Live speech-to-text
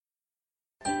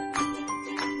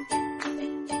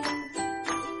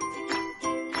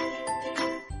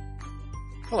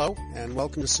Hello, and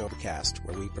welcome to Sobercast,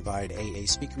 where we provide AA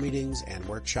speaker meetings and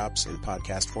workshops in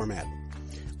podcast format.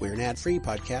 We're an ad-free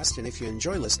podcast, and if you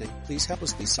enjoy listening, please help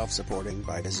us be self-supporting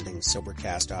by visiting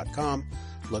Sobercast.com,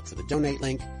 look for the donate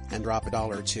link, and drop $1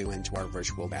 or $2 into our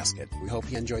virtual basket. We hope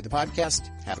you enjoyed the podcast.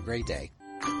 Have a great day.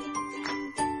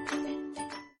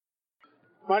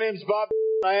 My name's Bob.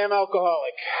 I am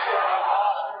alcoholic.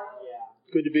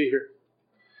 Good to be here.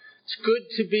 It's good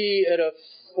to be at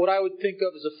what I would think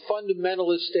of as a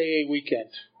fundamentalist AA weekend.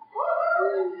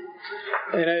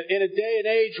 In a day and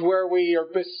age where we are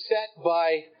beset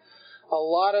by a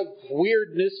lot of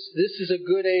weirdness, this is a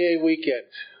good AA weekend.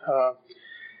 I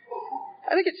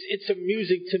think it's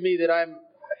amusing to me that I'm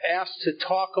asked to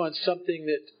talk on something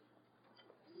that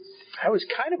I was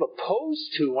kind of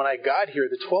opposed to when I got here,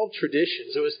 the 12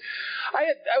 traditions.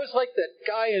 I was like that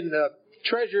guy in the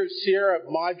Treasure of Sierra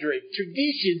Madre.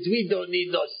 Traditions, we don't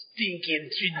need no stinking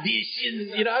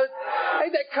traditions. You know, I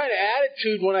had that kind of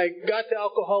attitude when I got to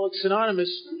Alcoholics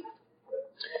Anonymous.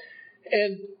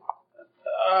 And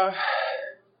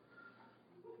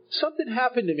something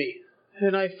happened to me,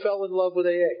 and I fell in love with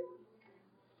AA.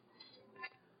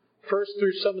 First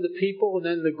through some of the people, and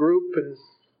then the group, and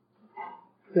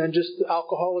then just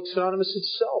Alcoholics Anonymous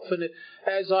itself. And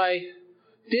as I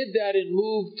did that and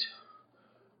moved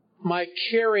my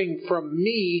caring from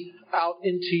me out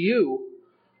into you,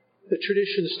 the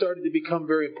tradition started to become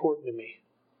very important to me.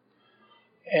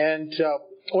 And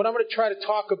what I'm going to try to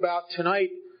talk about tonight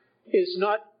is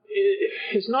not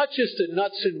just a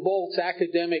nuts and bolts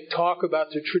academic talk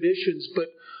about the traditions,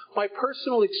 but my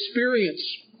personal experience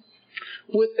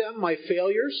with them, my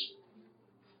failures.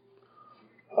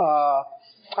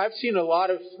 I've seen a lot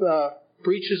of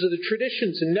breaches of the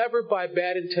traditions, and never by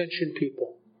bad intention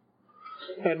people.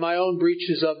 And my own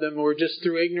breaches of them were just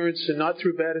through ignorance and not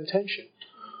through bad intention.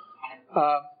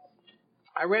 I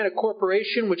ran a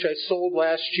corporation which I sold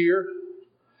last year,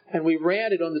 and we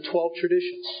ran it on the 12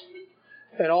 traditions.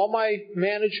 And all my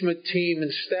management team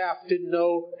and staff didn't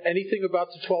know anything about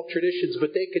the 12 traditions,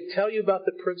 but they could tell you about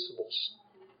the principles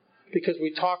because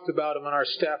we talked about them in our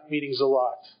staff meetings a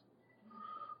lot.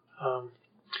 A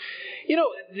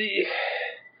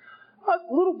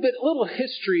little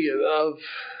history of.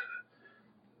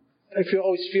 I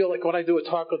always feel like when I do a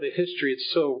talk on the history,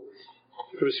 I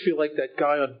always feel like that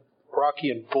guy on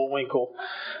Rocky and Bullwinkle.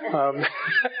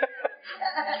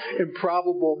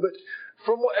 Improbable. But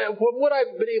from what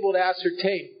I've been able to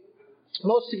ascertain,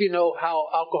 most of you know how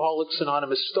Alcoholics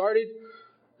Anonymous started.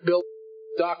 Bill,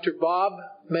 Dr. Bob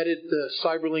met at the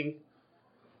Cyberling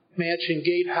Mansion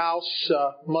Gatehouse,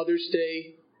 Mother's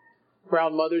Day,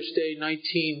 around Mother's Day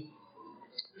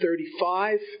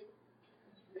 1935.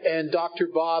 And Dr.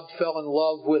 Bob fell in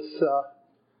love with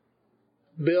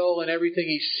Bill and everything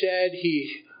he said.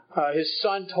 His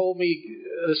son told me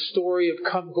the story of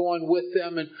going with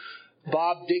them and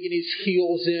Bob digging his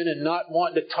heels in and not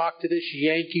wanting to talk to this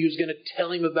Yankee who's going to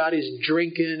tell him about his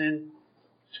drinking. And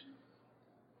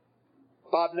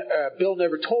Bill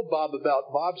never told Bob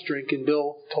about Bob's drinking.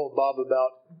 Bill told Bob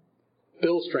about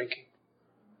Bill's drinking.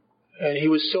 And he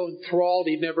was so enthralled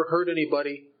he'd never heard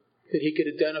anybody that he could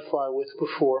identify with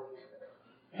before.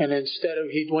 And instead of,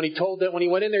 when he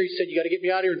went in there, he said, "You got to get me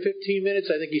out of here in 15 minutes.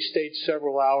 I think he stayed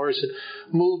several hours and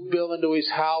moved Bill into his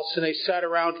house. And they sat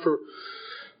around for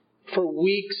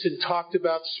weeks and talked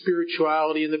about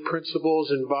spirituality and the principles.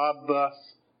 And Bob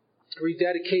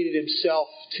rededicated himself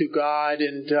to God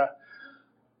and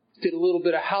did a little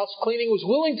bit of house cleaning, was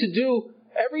willing to do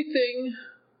everything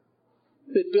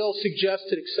that Bill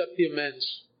suggested except the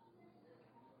amends.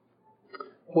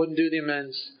 Wouldn't do the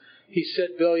amends. He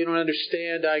said, "Bill, you don't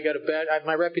understand.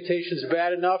 My reputation's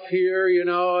bad enough here.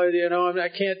 I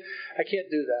can't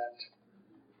do that."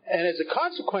 And as a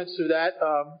consequence of that,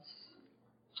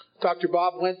 Dr.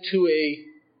 Bob went to a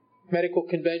medical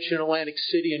convention in Atlantic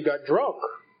City and got drunk.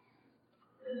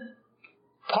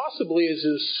 Possibly as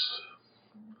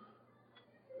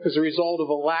a result of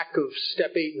a lack of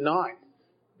step 8 and 9,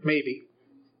 maybe.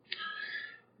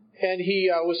 And he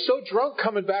was so drunk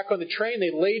coming back on the train, they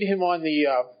laid him on the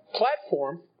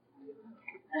platform.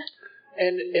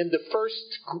 And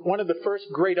one of the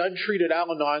first great untreated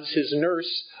Al-Anons, his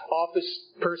nurse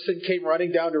office person, came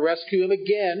running down to rescue him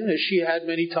again, as she had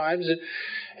many times,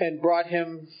 and brought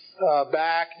him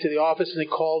back to the office. And they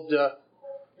called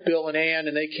Bill and Ann,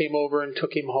 and they came over and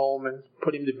took him home and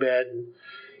put him to bed. And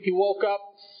he woke up.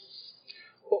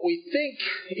 What we think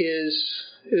is,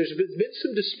 there's been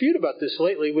some dispute about this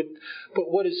lately, but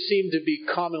what has seemed to be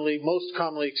most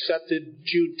commonly accepted,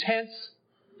 June 10th,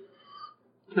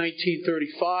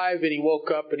 1935, and he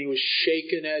woke up and he was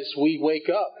shaken as we wake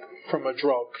up from a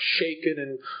drunk, shaken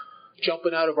and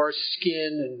jumping out of our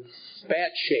skin and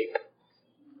bad shape.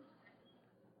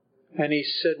 And he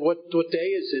said, what day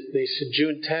is it? And he said,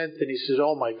 June 10th. And he said,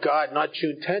 oh my God, not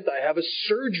June 10th. I have a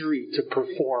surgery to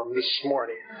perform this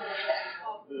morning.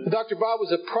 Dr. Bob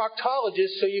was a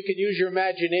proctologist, so you can use your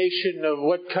imagination of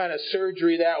what kind of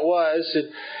surgery that was.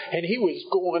 And he was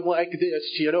going like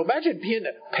this, you know. Imagine being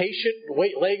a patient,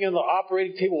 laying on the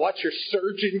operating table, watch your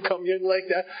surgeon come in like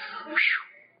that.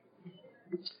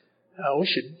 AA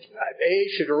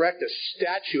should erect a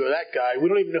statue of that guy. We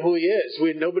don't even know who he is.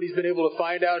 Nobody's been able to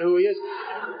find out who he is.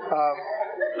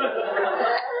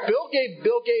 Bill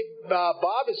gave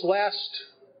Bob his last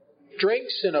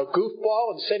drinks and a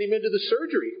goofball and sent him into the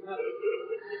surgery.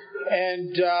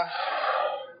 And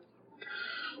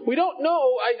we don't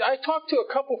know. I talked to a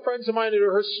couple friends of mine that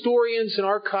are historians and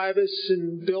archivists,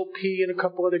 and Bill P. and a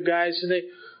couple other guys, and they've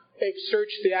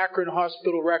searched the Akron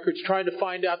hospital records trying to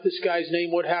find out this guy's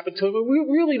name, what happened to him. And we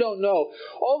really don't know.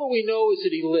 All that we know is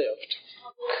that he lived.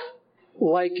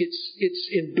 Like it's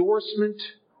endorsement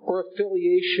or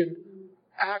affiliation,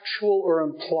 actual or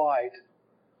implied.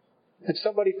 And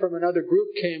somebody from another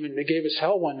group came and they gave us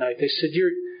hell one night. They said,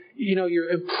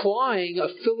 you're implying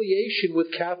affiliation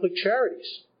with Catholic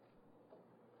Charities.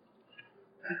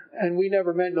 And we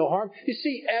never meant no harm. You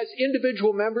see, as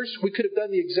individual members, we could have done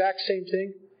the exact same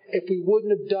thing if we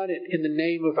wouldn't have done it in the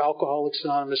name of Alcoholics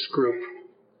Anonymous group.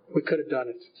 We could have done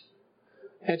it.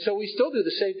 And so we still do the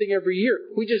same thing every year.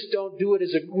 We just don't do it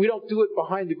we don't do it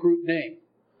behind the group name.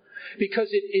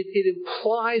 Because it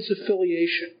implies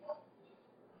affiliation.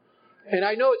 And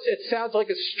I know it sounds like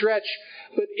a stretch,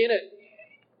 but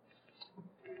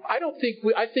I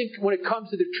think when it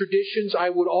comes to the traditions, I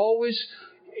would always,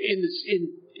 in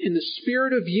the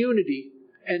spirit of unity,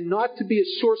 and not to be a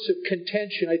source of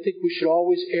contention, I think we should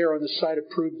always err on the side of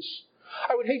prudence.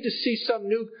 I would hate to see some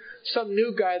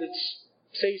new guy that's,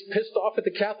 say, he's pissed off at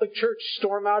the Catholic Church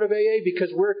storm out of AA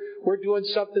because we're doing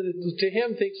something that to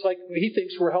him he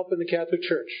thinks we're helping the Catholic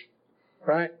Church,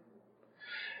 right?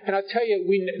 And I tell you,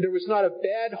 there was not a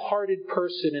bad-hearted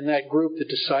person in that group that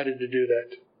decided to do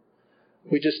that.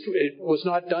 It was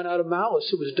not done out of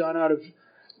malice. It was done out of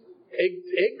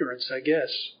ignorance, I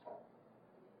guess.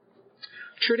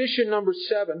 Tradition number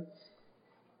 7.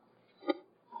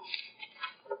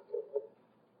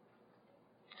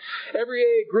 Every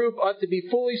AA group ought to be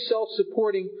fully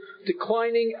self-supporting,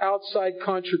 declining outside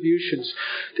contributions.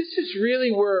 This is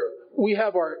really where we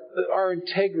have our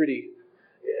integrity.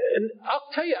 And I'll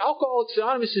tell you, Alcoholics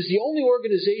Anonymous is the only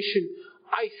organization,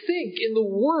 I think, in the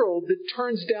world that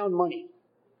turns down money.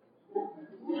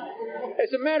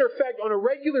 As a matter of fact, on a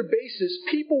regular basis,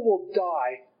 people will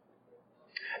die,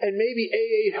 and maybe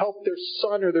AA helped their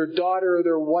son or their daughter or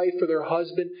their wife or their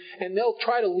husband, and they'll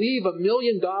try to leave $1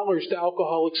 million to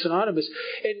Alcoholics Anonymous,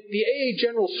 and the AA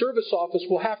General Service Office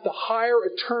will have to hire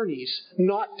attorneys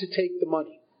not to take the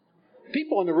money.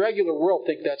 People in the regular world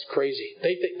think that's crazy.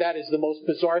 They think that is the most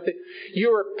bizarre thing.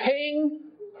 You're paying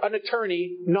an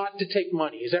attorney not to take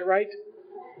money. Is that right?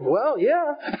 Well,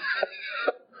 yeah.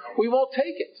 We won't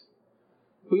take it.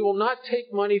 We will not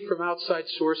take money from outside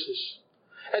sources.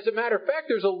 As a matter of fact,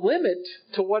 there's a limit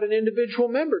to what an individual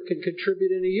member can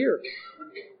contribute in a year.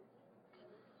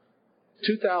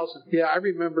 2,000. Yeah, I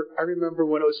remember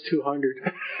when it was 200.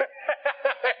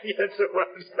 Yes, it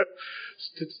was.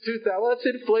 It's 2,000. Well, that's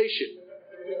inflation.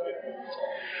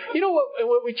 You know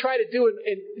what we try to do,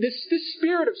 and this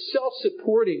spirit of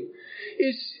self-supporting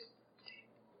is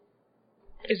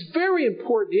very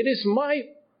important. It is my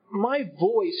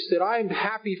voice that I'm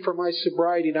happy for my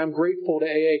sobriety and I'm grateful to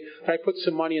AA that I put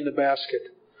some money in the basket.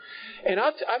 And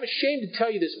I'm ashamed to tell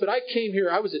you this, but I came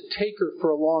here, I was a taker for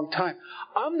a long time.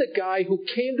 I'm the guy who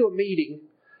came to a meeting,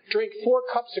 drank 4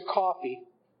 cups of coffee,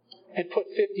 and put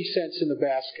 50 cents in the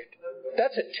basket.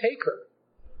 That's a taker.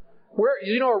 A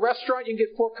restaurant you can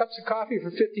get 4 cups of coffee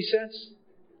for 50 cents?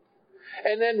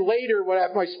 And then later, when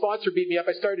my sponsor beat me up,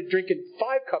 I started drinking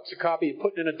 5 cups of coffee and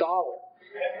putting in $1.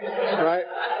 Right?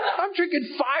 I'm drinking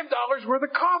 $5 worth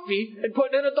of coffee and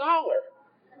putting in $1.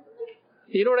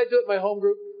 You know what I do at my home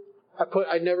group?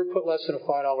 I never put less than a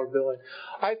 $5 bill in.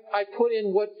 I put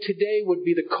in what today would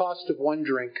be the cost of one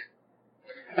drink.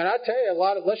 And I tell you,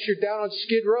 unless you're down on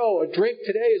Skid Row, a drink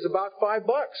today is about $5.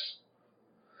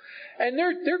 And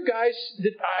they're guys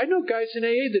that I know guys in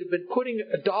AA that have been putting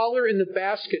 $1 in the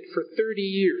basket for 30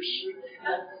 years.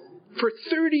 For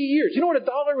 30 years. You know what $1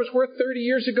 was worth 30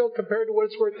 years ago compared to what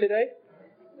it's worth today?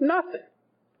 Nothing.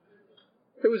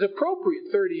 It was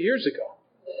appropriate 30 years ago.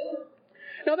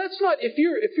 Now that's not, if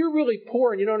you're really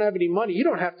poor and you don't have any money, you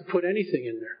don't have to put anything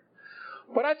in there.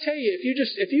 But I tell you,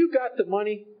 if you got the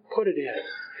money, put it in.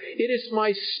 It is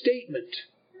my statement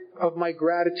of my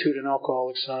gratitude in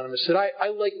Alcoholics Anonymous, that I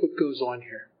like what goes on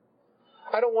here.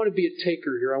 I don't want to be a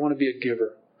taker here. I want to be a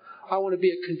giver. I want to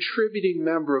be a contributing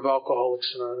member of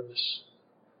Alcoholics Anonymous.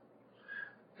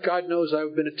 God knows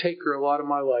I've been a taker a lot of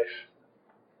my life.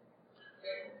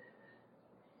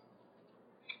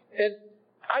 And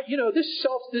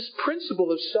this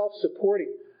principle of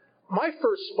self-supporting, my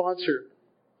first sponsor,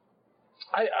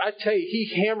 I tell you,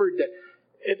 he hammered that.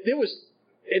 There was,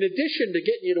 in addition to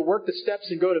getting you to work the steps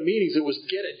and go to meetings, it was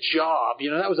get a job.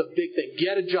 That was a big thing.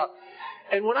 Get a job.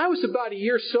 And when I was about a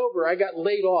year sober, I got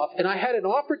laid off, and I had an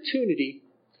opportunity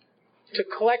to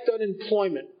collect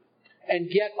unemployment and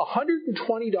get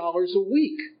 $120 a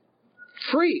week.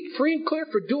 Free and clear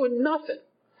for doing nothing.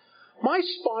 My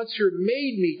sponsor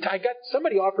made me,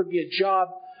 somebody offered me a job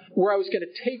where I was going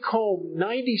to take home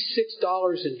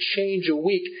 $96 and change a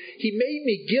week. He made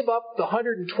me give up the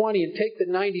 120 and take the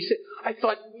 96. I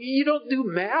thought, you don't do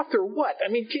math or what? I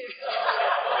mean,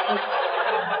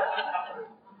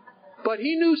 but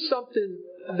he knew something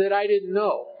that I didn't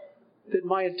know, that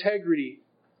my integrity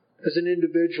as an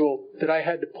individual, that I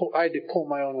had to pull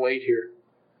my own weight here.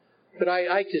 That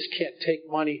I just can't take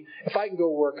money. If I can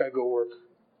go work, I go work.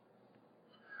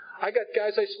 I got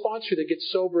guys I sponsor that get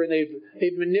sober and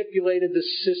they've manipulated the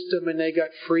system and they got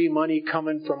free money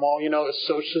coming from all,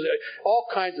 social, all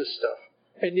kinds of stuff.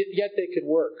 And yet they can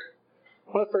work.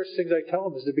 One of the first things I tell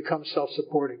them is to become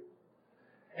self-supporting.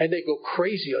 And they go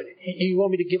crazy on it. You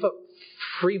want me to give up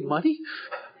free money?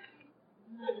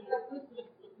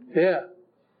 Yeah.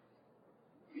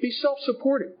 Be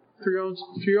self-supporting through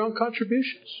your own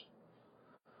contributions.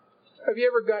 Have you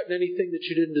ever gotten anything that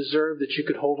you didn't deserve that you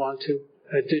could hold on to?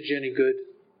 That did you any good?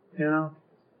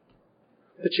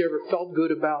 That you ever felt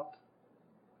good about?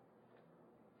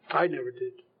 I never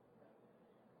did.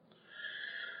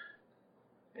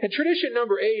 And tradition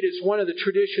number 8 is one of the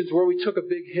traditions where we took a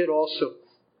big hit also.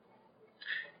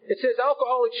 It says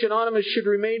Alcoholics Anonymous should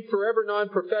remain forever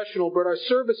non-professional, but our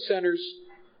service centers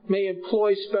may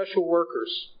employ special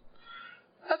workers.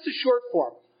 That's a short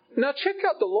form. Now check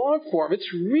out the long form. It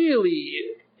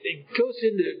goes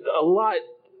into a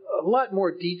lot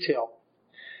more detail.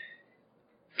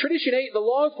 Tradition 8, the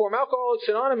long form, Alcoholics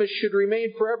Anonymous should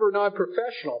remain forever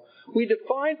non-professional. We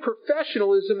define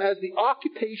professionalism as the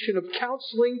occupation of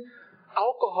counseling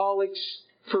alcoholics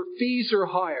for fees or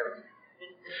hire.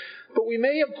 But we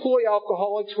may employ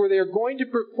alcoholics where they are going to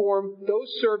perform those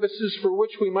services for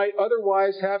which we might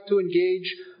otherwise have to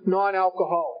engage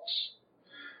non-alcoholics.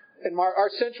 And our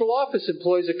central office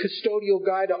employs a custodial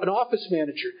guide, an office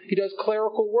manager. He does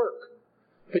clerical work.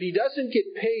 But he doesn't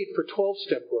get paid for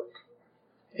 12-step work.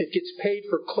 It gets paid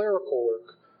for clerical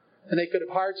work. And they could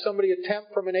have hired somebody, a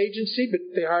temp from an agency, but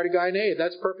they hired a guy in A, and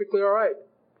that's perfectly all right.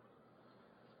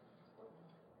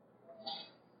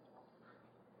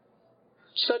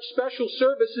 Such special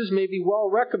services may be well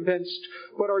recompensed,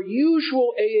 but our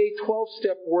usual AA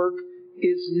 12-step work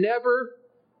is never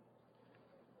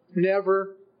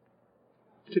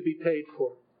to be paid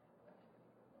for.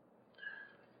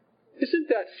 Isn't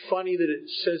that funny that it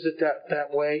says it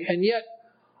that way? And yet,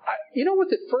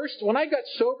 when I got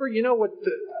sober, you know what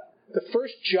the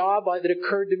first job that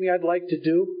occurred to me I'd like to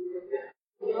do?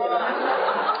 But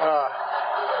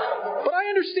I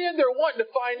understand they're wanting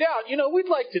to find out. We'd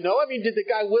like to know. I mean, did the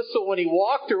guy whistle when he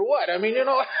walked or what? I mean, we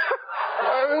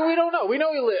don't know. We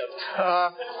know he lived.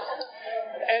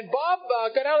 And Bob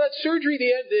got out of that surgery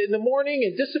in the morning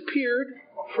and disappeared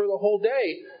for the whole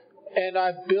day. And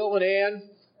Bill and Ann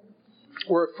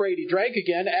were afraid he drank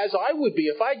again, as I would be.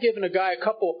 If I'd given a guy a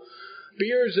couple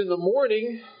beers in the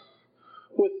morning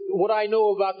with what I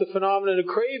know about the phenomenon of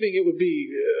craving, it would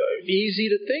be easy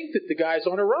to think that the guy's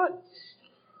on a run.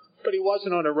 But he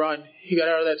wasn't on a run. He got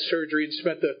out of that surgery and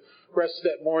spent the rest of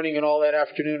that morning and all that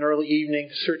afternoon, early evening,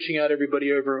 searching out everybody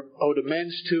he ever owed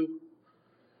amends to.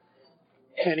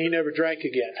 And he never drank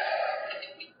again.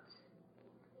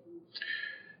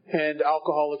 And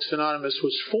Alcoholics Anonymous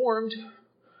was formed,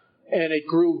 and it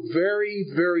grew very,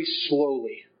 very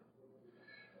slowly.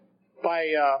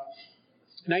 By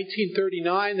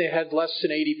 1939, they had less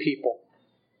than 80 people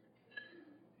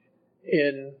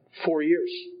in 4 years.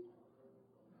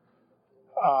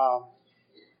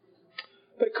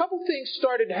 But a couple things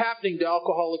started happening to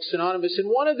Alcoholics Anonymous, and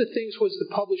one of the things was the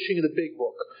publishing of the Big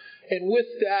Book. And with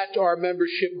that, our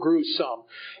membership grew some.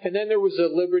 And then there was a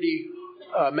Liberty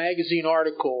magazine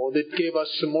article that gave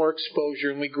us some more exposure,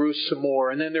 and we grew some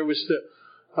more. And then there was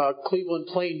the Cleveland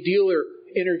Plain Dealer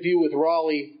interview with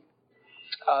Raleigh,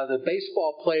 the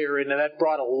baseball player, and that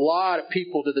brought a lot of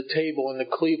people to the table in the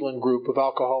Cleveland group of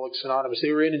Alcoholics Anonymous.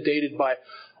 They were inundated by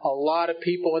a lot of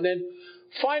people. And then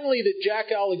finally, the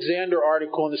Jack Alexander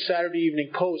article in the Saturday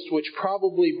Evening Post, which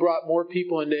probably brought more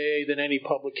people into AA than any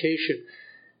publication.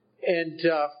 And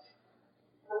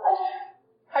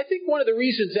I think one of the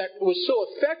reasons that was so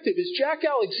effective is Jack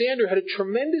Alexander had a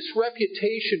tremendous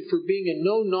reputation for being a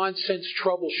no-nonsense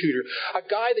troubleshooter, a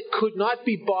guy that could not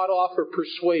be bought off or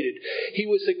persuaded. He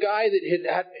was a guy that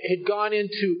had gone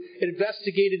into,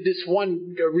 investigated this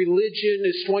one religion,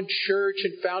 this one church,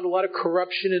 and found a lot of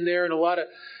corruption in there and a lot of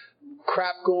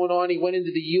crap going on. He went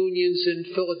into the unions in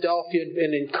Philadelphia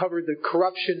and uncovered the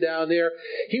corruption down there.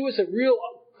 He was a real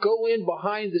go in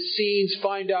behind the scenes,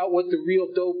 find out what the real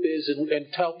dope is,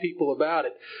 and tell people about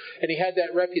it. And he had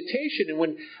that reputation. And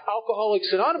when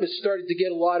Alcoholics Anonymous started to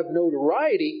get a lot of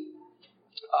notoriety,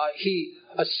 he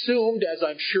assumed, as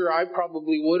I'm sure I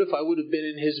probably would if I would have been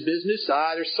in his business,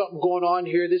 there's something going on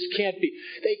here. This can't be.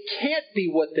 They can't be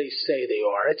what they say they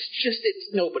are.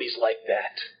 It's nobody's like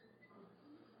that.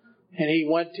 And he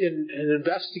went in and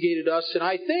investigated us, and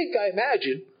I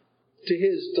imagine, to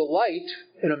his delight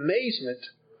and amazement,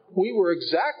 we were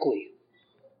exactly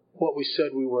what we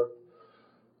said we were.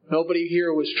 Nobody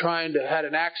here was had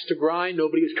an axe to grind.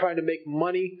 Nobody was trying to make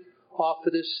money off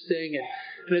of this thing.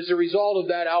 And as a result of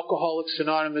that, Alcoholics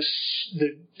Anonymous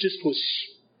just was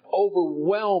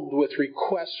overwhelmed with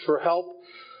requests for help.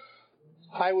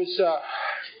 I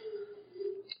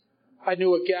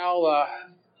knew a gal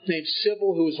named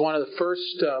Sybil, who was one of the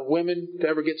first women to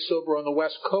ever get sober on the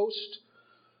West Coast.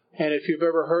 And if you've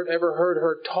ever heard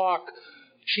her talk,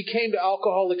 she came to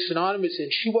Alcoholics Anonymous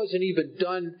and she wasn't even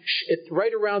done,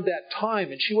 right around that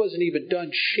time, and she wasn't even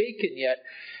done shaking yet.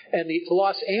 And the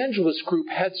Los Angeles group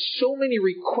had so many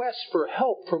requests for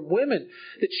help from women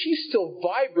that she's still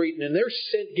vibrating, and they're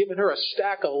giving her a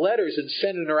stack of letters and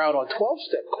sending her out on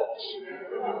 12-step calls.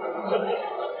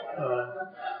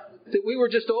 That we were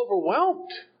just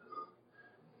overwhelmed.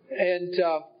 And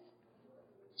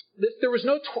there was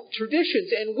no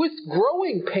traditions, and with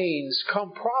growing pains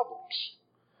come problems.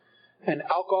 And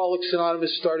Alcoholics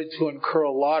Anonymous started to incur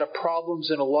a lot of problems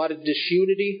and a lot of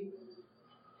disunity.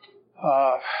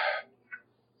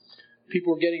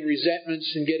 People were getting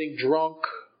resentments and getting drunk.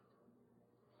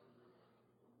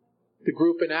 The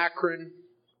group in Akron,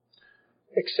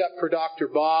 except for Dr.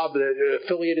 Bob, that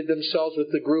affiliated themselves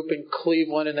with the group in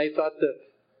Cleveland, and they thought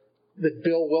that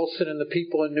Bill Wilson and the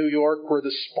people in New York were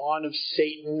the spawn of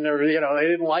Satan, or, they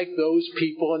didn't like those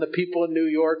people, and the people in New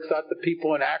York thought the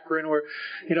people in Akron were,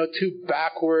 too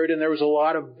backward, and there was a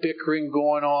lot of bickering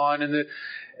going on, and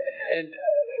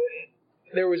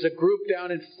there was a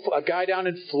guy down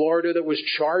in Florida that was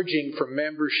charging for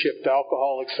membership to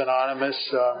Alcoholics Anonymous.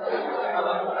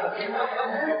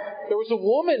 There was a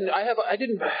woman, I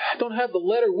don't have the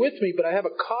letter with me, but I have a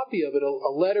copy of it, a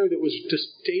letter that was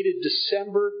dated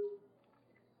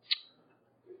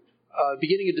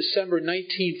beginning of December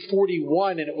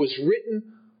 1941, and it was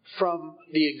written from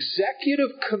the executive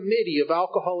committee of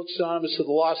Alcoholics Anonymous of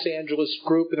the Los Angeles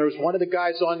group, and there was one of the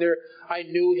guys on there, I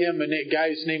knew him, and a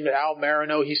guy's named Al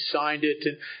Marino. He signed it,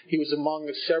 and he was among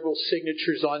several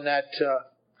signatures on that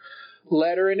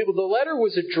letter. And the letter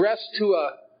was addressed to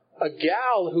a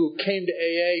gal who came to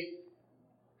AA,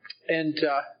 and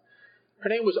her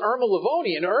name was Irma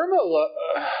Livoni, and Irma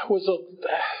was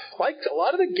like a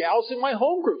lot of the gals in my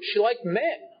home group. She liked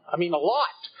men. I mean, a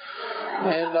lot.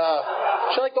 And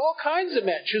she liked all kinds of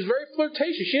men. She was very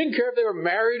flirtatious. She didn't care if they were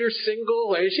married or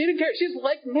single. She didn't care. She just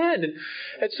liked men.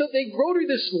 And so they wrote her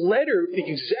this letter, the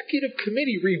executive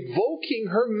committee,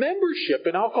 revoking her membership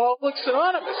in Alcoholics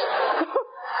Anonymous.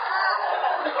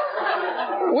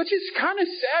 Which is kind of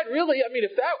sad, really. I mean,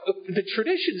 if the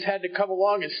traditions had to come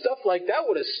along and stuff like that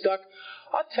would have stuck,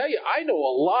 I'll tell you, I know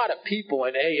a lot of people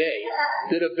in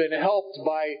AA that have been helped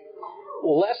by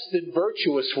less than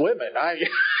virtuous women.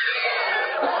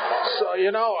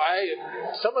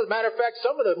 Some of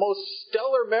the most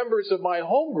stellar members of my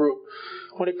home group,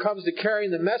 when it comes to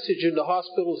carrying the message into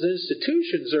hospitals and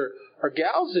institutions, are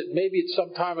gals that maybe at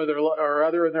some time or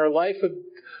other in their life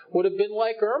would have been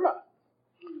like Irma.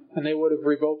 And they would have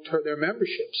revoked their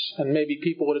memberships. And maybe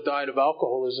people would have died of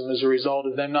alcoholism as a result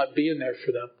of them not being there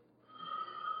for them.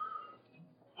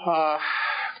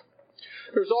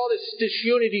 There's all this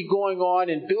disunity going on,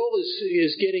 and Bill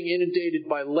is getting inundated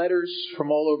by letters from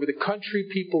all over the country.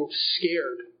 People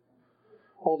scared.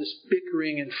 All this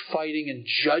bickering and fighting and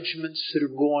judgments that are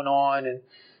going on. And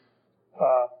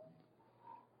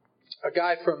a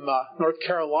guy from North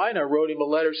Carolina wrote him a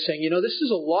letter saying, this is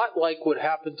a lot like what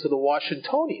happened to the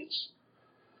Washingtonians.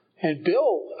 And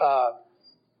Bill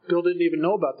didn't even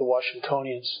know about the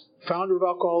Washingtonians, founder of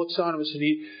Alcoholics Anonymous,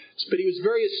 but he was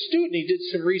very astute, and he did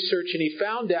some research, and he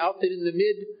found out that in the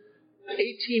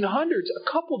 1800s,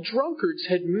 a couple drunkards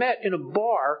had met in a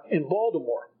bar in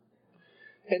Baltimore.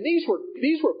 And these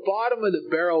were bottom of the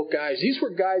barrel guys. These were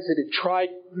guys that had tried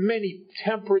many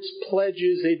temperance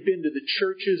pledges. They'd been to the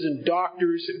churches and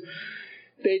doctors, and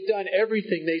they'd done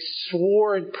everything. They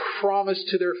swore and promised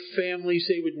to their families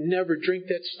they would never drink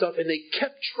that stuff, and they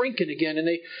kept drinking again, and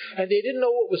they didn't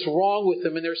know what was wrong with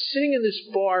them. And they're sitting in this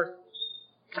bar,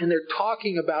 and they're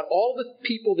talking about all the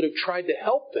people that have tried to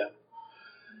help them.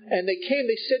 And they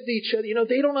said to each other,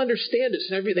 they don't understand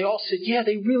us. And they all said, yeah,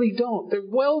 they really don't. They're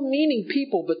well-meaning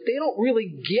people, but they don't really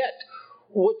get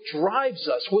what drives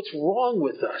us, what's wrong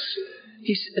with us.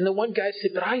 And the one guy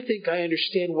said, but I think I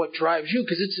understand what drives you,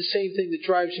 because it's the same thing that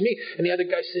drives me. And the other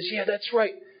guy says, yeah, that's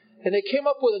right. And they came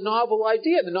up with a novel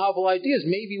idea. The novel idea is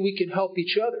maybe we can help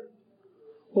each other.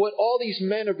 What all these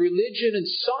men of religion and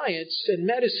science and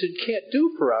medicine can't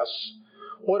do for us,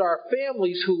 what our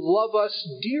families who love us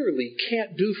dearly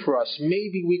can't do for us,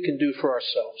 maybe we can do for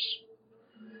ourselves.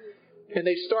 And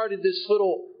they started this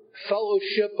little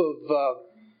fellowship of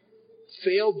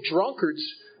failed drunkards,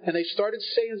 and they started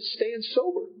staying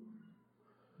sober.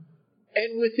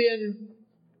 And within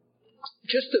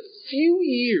just a few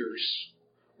years,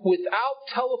 without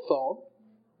telephone,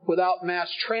 without mass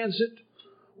transit,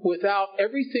 without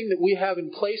everything that we have in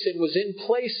place and was in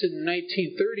place in the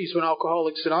 1930s when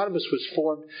Alcoholics Anonymous was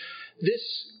formed,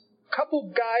 this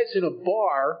couple guys in a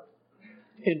bar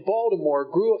in Baltimore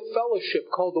grew a fellowship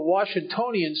called the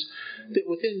Washingtonians that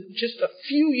within just a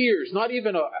few years,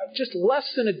 just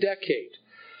less than a decade,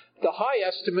 the high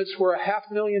estimates were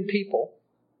 500,000 people.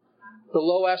 The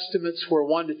low estimates were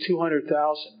 100,000 to 200,000.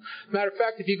 Matter of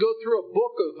fact, if you go through a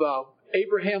book of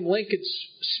Abraham Lincoln's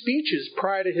speeches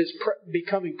prior to his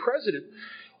becoming president,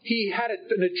 he had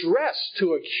an address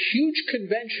to a huge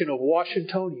convention of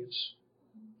Washingtonians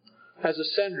as a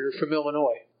senator from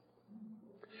Illinois.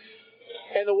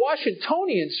 And the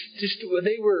Washingtonians,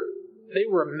 they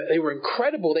were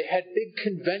incredible. They had big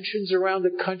conventions around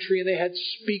the country, and they had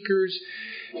speakers.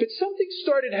 But something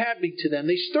started happening to them.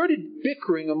 They started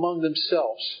bickering among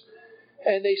themselves.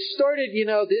 And they started,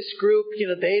 this group,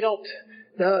 they don't...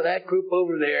 No, that group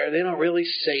over there, they don't really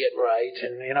say it right.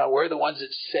 And, we're the ones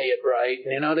that say it right.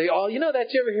 And, they all, you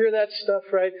ever hear that stuff,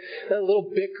 right? That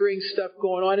little bickering stuff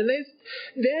going on. And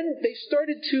then they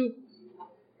started to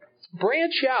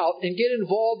branch out and get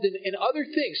involved in other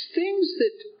things. Things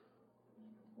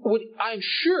that would, I'm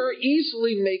sure,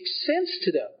 easily make sense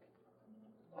to them.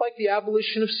 Like the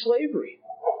abolition of slavery.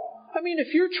 I mean,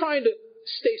 if you're trying to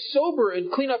stay sober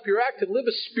and clean up your act and live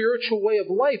a spiritual way of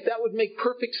life, that would make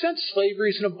perfect sense.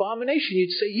 Slavery is an abomination.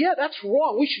 You'd say, yeah, that's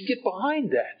wrong. We should get behind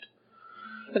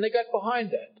that. And they got behind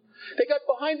that. They got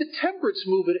behind the temperance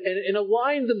movement and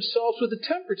aligned themselves with the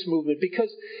temperance movement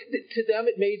because to them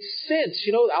it made sense.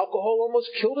 Alcohol almost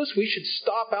killed us. We should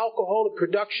stop alcohol, the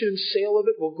production and sale of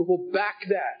it. We'll back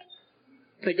that.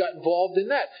 They got involved in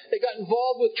that. They got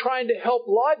involved with trying to help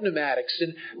laudanum addicts.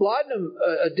 And laudanum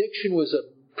addiction was a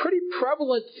pretty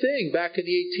prevalent thing back in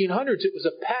the 1800s. It was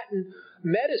a patent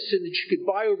medicine that you could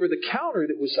buy over the counter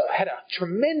that had a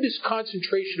tremendous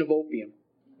concentration of opium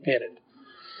in it.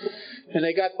 And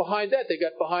they got behind that. They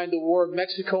got behind the War of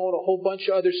Mexico and a whole bunch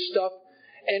of other stuff.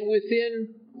 And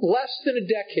within less than a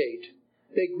decade,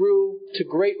 they grew to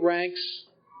great ranks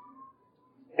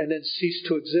and then ceased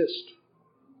to exist.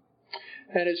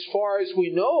 And as far as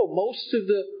we know, most of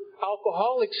the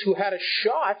alcoholics who had a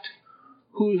shot,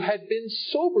 who had been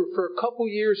sober for a couple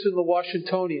years in the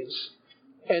Washingtonians,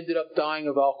 ended up dying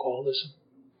of alcoholism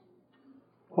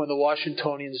when the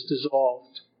Washingtonians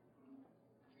dissolved.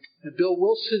 And Bill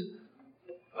Wilson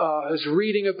is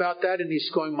reading about that, and he's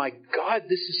going, my God,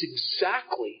 this is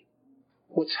exactly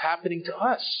what's happening to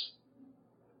us.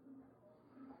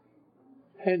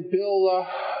 And Bill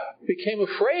became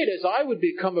afraid, as I would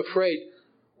become afraid.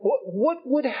 What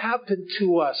would happen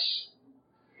to us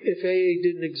if AA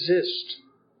didn't exist?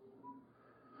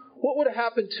 What would have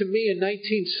happened to me in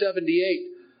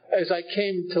 1978 as I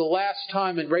came to the last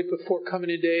time and right before coming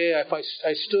into AA, if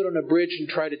I stood on a bridge and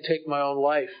tried to take my own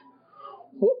life?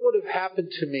 What would have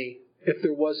happened to me if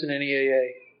there wasn't any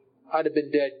AA? I'd have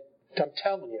been dead. I'm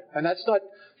telling you. And that's not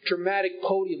dramatic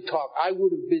podium talk. I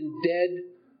would have been dead.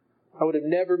 I would have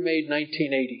never made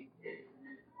 1980.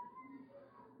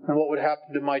 And what would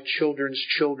happen to my children's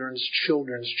children's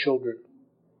children's children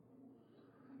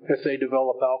if they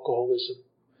develop alcoholism?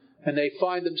 And they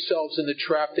find themselves in the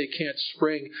trap they can't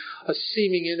spring, a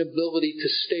seeming inability to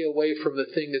stay away from the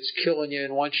thing that's killing you.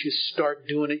 And once you start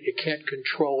doing it, you can't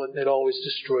control it, and it always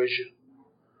destroys you.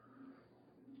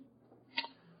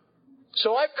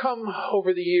 So I've come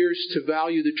over the years to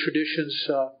value the traditions.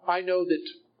 I know that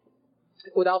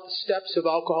without the steps of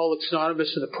Alcoholics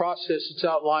Anonymous and the process that's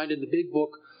outlined in the big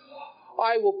book,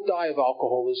 I will die of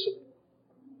alcoholism.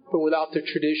 But without the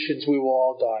traditions, we will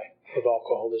all die of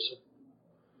alcoholism.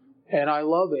 And I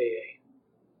love AA.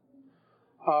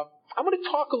 I'm going to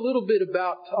talk a little bit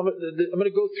about, I'm going to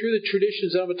go through the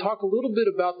traditions, and I'm going to talk a little bit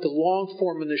about the long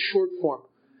form and the short form.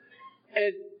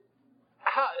 And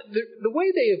how the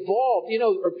way they evolved,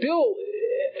 Bill,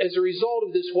 as a result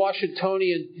of this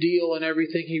Washingtonian deal and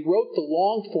everything, he wrote the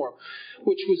long form,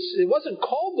 it wasn't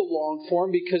called the long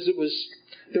form because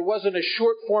there wasn't a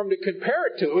short form to compare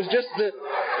it to. It was just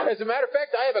as a matter of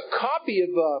fact, I have a copy of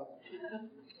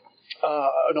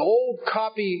an old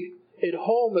copy at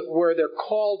home where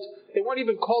they weren't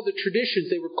even called the traditions,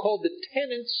 they were called the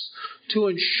tenets to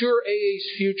ensure AA's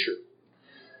future.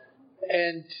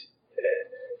 And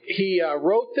he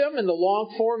wrote them in the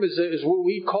long form, is what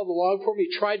we call the long form. He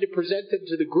tried to present them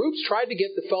to the groups, tried to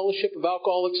get the Fellowship of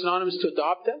Alcoholics Anonymous to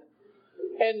adopt them,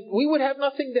 and we would have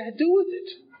nothing to do with it.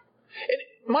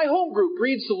 And my home group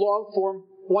reads the long form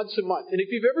once a month. And if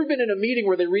you've ever been in a meeting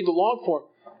where they read the long form,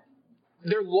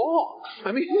 they're long.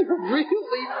 I mean, they're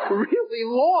really, really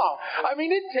long. I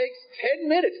mean, it takes 10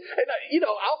 minutes. And,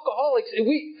 alcoholics,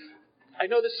 I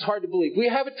know this is hard to believe. We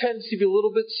have a tendency to be a little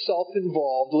bit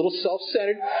self-involved, a little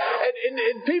self-centered.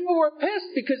 And people were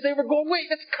pissed because they were going, wait,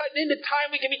 that's cutting into time.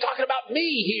 We can be talking about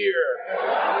me here.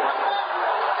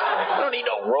 I don't need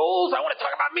no rules. I want to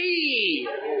talk about me.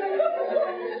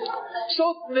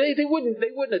 So they wouldn't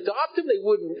adopt him. They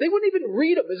wouldn't even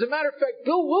read him. As a matter of fact,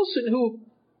 Bill Wilson, who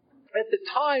at the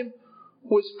time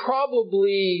was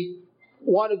probably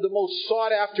one of the most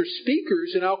sought-after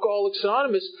speakers in Alcoholics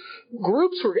Anonymous,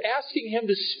 groups were asking him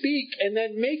to speak and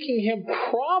then making him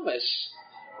promise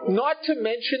not to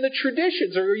mention the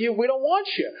traditions, or we don't want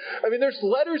you. I mean, there's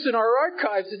letters in our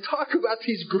archives that talk about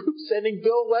these groups sending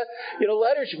Bill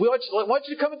letters. We want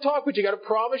you to come and talk, but you got to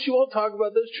promise you won't talk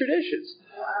about those traditions.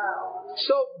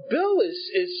 So Bill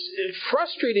is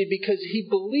frustrated because he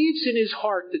believes in his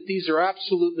heart that these are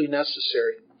absolutely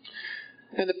necessary.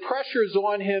 And the pressure is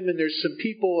on him, and there's some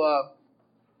people.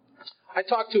 I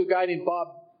talked to a guy named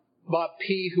Bob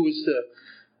P., who was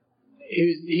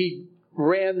he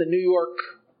ran the New York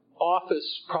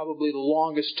office probably the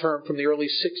longest term from the early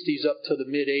 60s up to the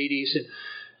mid 80s.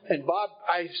 And Bob,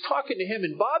 I was talking to him,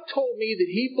 and Bob told me that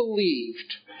he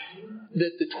believed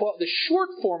that the short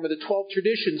form of the 12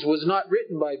 traditions was not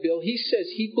written by Bill. He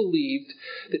says he believed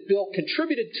that Bill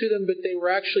contributed to them, but they were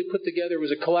actually put together. It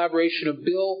was a collaboration of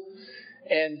Bill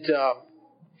and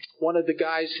one of the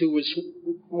guys who was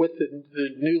with the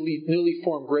newly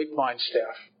formed Grapevine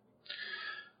staff.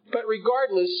 But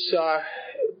regardless,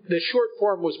 the short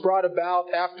form was brought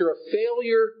about after a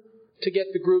failure to get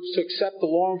the groups to accept the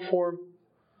long form.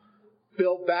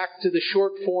 Bill back to the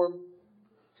short form.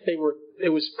 It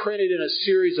was printed in a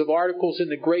series of articles in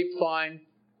the Grapevine.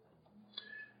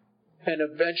 And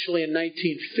eventually in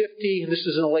 1950, and this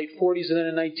is in the late 40s, and then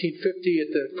in 1950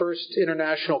 at the first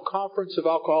International Conference of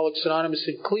Alcoholics Anonymous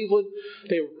in Cleveland,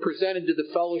 they were presented to the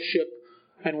fellowship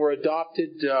and were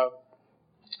adopted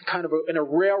kind of in a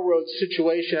railroad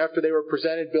situation. After they were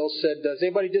presented, Bill said, does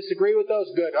anybody disagree with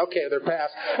those? Good. Okay, they're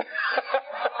passed.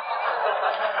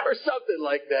 Or something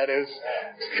like that. It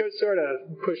was sort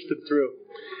of pushed them through.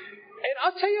 And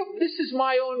I'll tell you, this is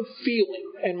my own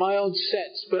feeling and my own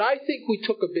sense, but I think we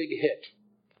took a big hit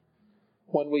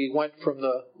when we went from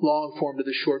the long form to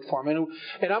the short form. And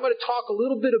I'm going to talk a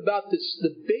little bit about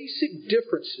the basic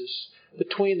differences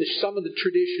between some of the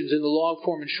traditions in the long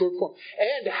form and short form,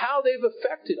 and how they've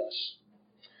affected us.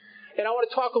 And I want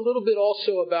to talk a little bit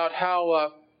also about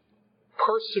how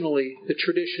personally the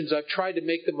traditions, I've tried to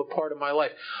make them a part of my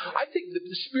life. I think that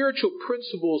the spiritual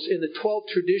principles in the 12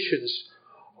 traditions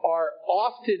are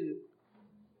often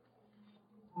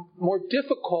more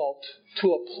difficult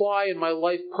to apply in my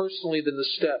life personally than the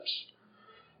steps,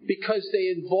 because they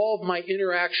involve my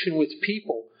interaction with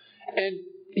people. And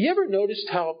you ever noticed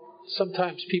how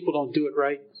sometimes people don't do it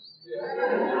right?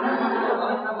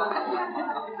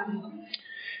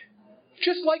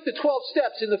 Just like the 12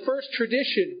 steps, in the first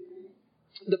tradition,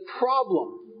 the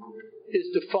problem is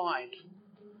defined.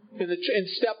 In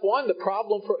step 1, the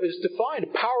problem is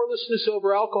defined: powerlessness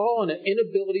over alcohol and an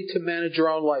inability to manage your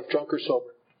own life, drunk or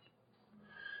sober.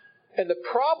 And the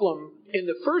problem in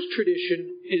the first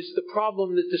tradition is the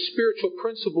problem that the spiritual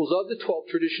principles of the 12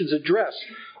 traditions address: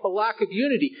 a lack of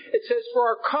unity. It says, for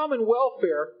our common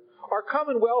welfare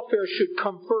should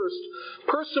come first.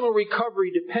 Personal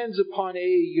recovery depends upon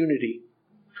AA unity.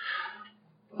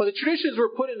 When the traditions were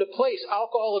put into place,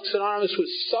 Alcoholics Anonymous was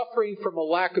suffering from a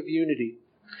lack of unity.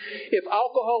 If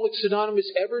Alcoholics Anonymous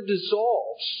ever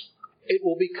dissolves,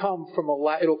 it'll come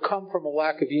from a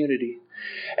lack of unity.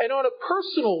 And on a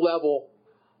personal level,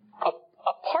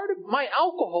 a part of my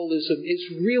alcoholism is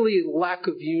really a lack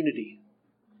of unity.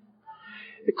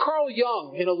 Carl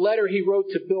Jung, in a letter he wrote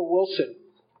to Bill Wilson,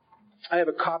 I have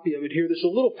a copy of it here. There's a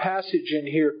little passage in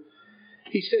here.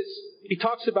 He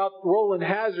talks about Roland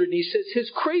Hazard, and he says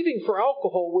his craving for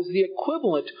alcohol was the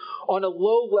equivalent on a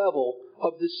low level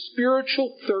of the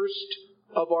spiritual thirst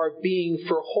of our being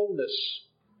for wholeness,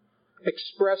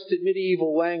 expressed in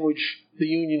medieval language, the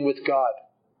union with God.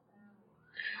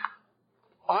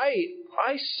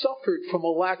 I suffered from a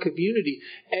lack of unity,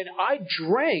 and I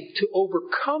drank to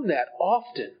overcome that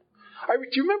often. Do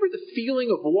you remember the feeling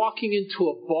of walking into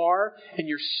a bar and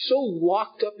you're so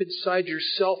locked up inside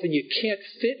yourself and you can't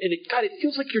fit, and it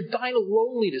feels like you're dying of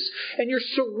loneliness, and you're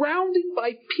surrounded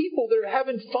by people that are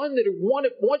having fun, that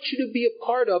want you to be a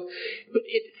part of, but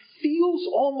it feels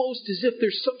almost as if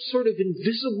there's some sort of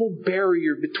invisible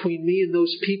barrier between me and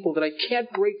those people that I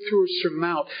can't break through or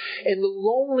surmount. And the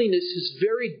loneliness is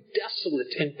very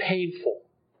desolate and painful.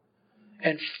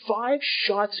 And 5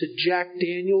 shots of Jack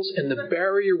Daniels and the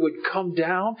barrier would come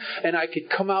down, and I could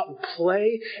come out and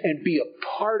play and be a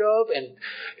part of, and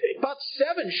about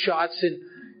 7 shots, and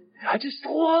I just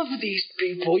love these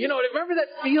people. You know, remember that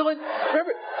feeling?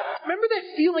 Remember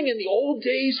that feeling in the old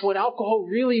days when alcohol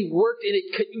really worked, and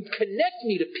it could connect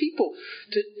me to people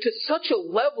to such a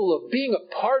level of being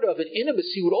a part of, and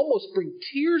intimacy would almost bring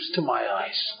tears to my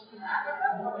eyes.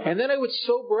 And then I would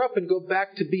sober up and go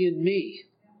back to being me,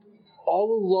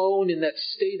 all alone in that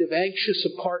state of anxious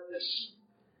apartness.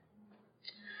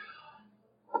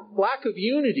 Lack of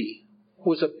unity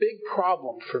was a big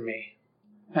problem for me,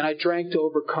 and I drank to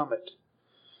overcome it.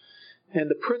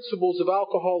 And the principles of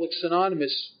Alcoholics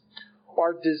Anonymous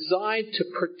are designed to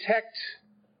protect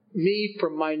me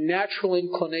from my natural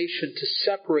inclination to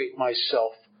separate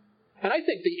myself. And I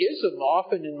think the ism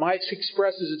often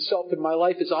expresses itself in my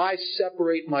life as I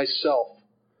separate myself.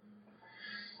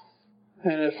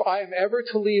 And if I am ever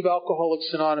to leave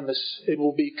Alcoholics Anonymous, it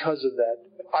will be because of that.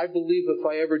 I believe if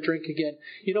I ever drink again,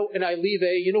 and I leave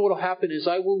AA, what will happen is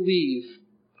I will leave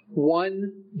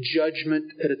one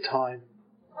judgment at a time.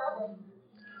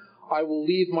 I will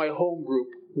leave my home group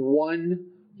one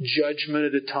judgment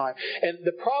at a time. And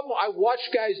the problem, I watch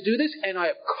guys do this, and I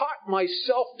have caught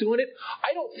myself doing it.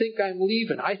 I don't think I'm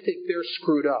leaving. I think they're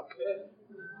screwed up.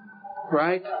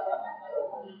 Right?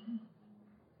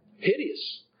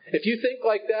 Hideous. If you think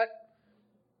like that,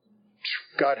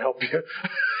 God help you.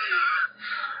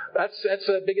 That's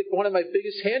one of my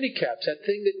biggest handicaps, that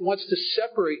thing that wants to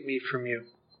separate me from you.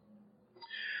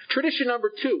 Tradition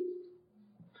number 2.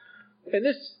 And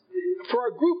this, for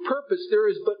our group purpose, there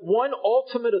is but one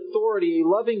ultimate authority, a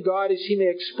loving God as He may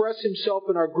express Himself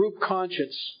in our group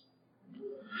conscience.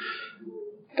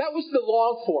 That was the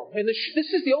long form. And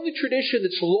this is the only tradition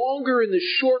that's longer in the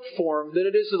short form than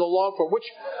it is in the long form,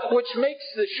 which makes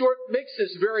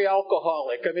this very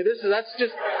alcoholic. I mean,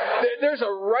 there's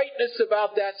a rightness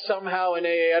about that somehow in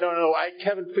AA. I don't know. I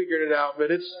haven't figured it out,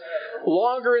 but it's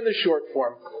longer in the short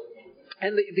form.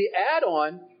 And the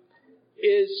add-on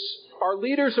is, our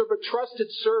leaders are but trusted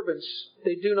servants.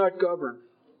 They do not govern.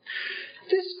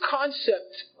 This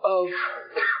concept of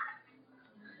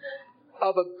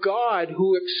a God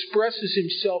who expresses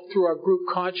Himself through our group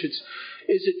conscience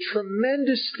is a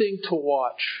tremendous thing to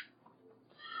watch.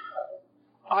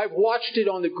 I've watched it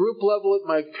on the group level at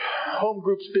my home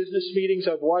group's business meetings.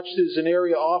 I've watched it as an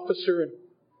area officer and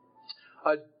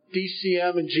a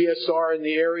DCM and GSR in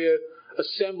the area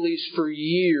assemblies for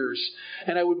years.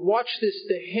 And I would watch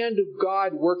the hand of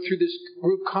God work through this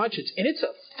group conscience. And it's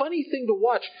a funny thing to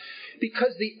watch,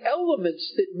 because the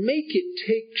elements that make it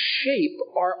take shape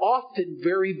are often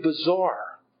very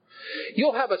bizarre.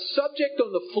 You'll have a subject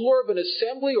on the floor of an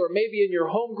assembly, or maybe in your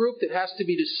home group, that has to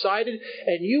be decided,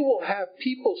 and you will have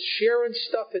people sharing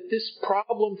stuff at this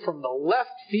problem from the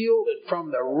left field and from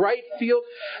the right field.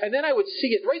 And then I would see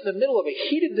it right in the middle of a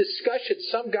heated discussion,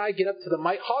 some guy get up to the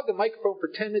mic, hog the microphone for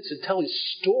 10 minutes and tell his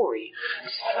story.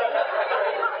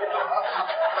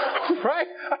 Right?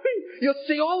 I mean, you'll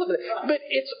see all of it. But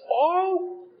it's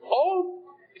all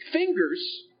fingers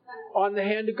on the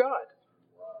hand of God.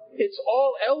 It's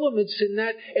all elements in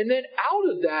that. And then out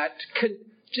of that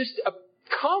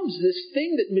comes this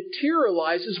thing that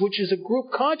materializes, which is a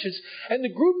group conscience. And the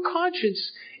group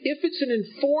conscience, if it's an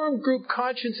informed group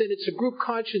conscience, and it's a group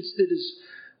conscience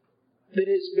that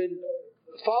has been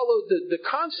followed the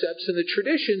concepts and the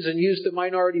traditions and used the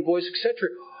minority voice, etc.,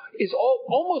 is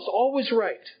almost always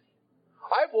right.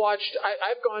 I've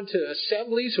gone to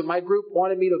assemblies where my group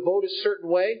wanted me to vote a certain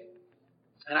way,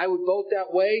 and I would vote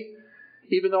that way,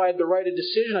 Even though I had to write a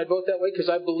decision, I'd vote that way because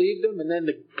I believed them. And then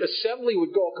the assembly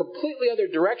would go a completely other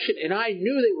direction, and I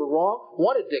knew they were wrong.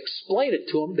 Wanted to explain it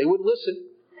to them. They wouldn't listen.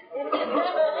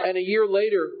 And a year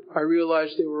later, I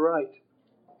realized they were right.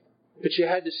 But you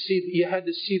had to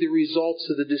see the results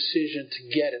of the decision to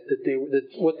get it. That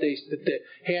the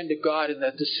hand of God in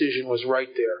that decision was right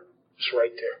there. It was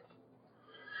right there.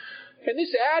 And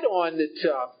this add-on that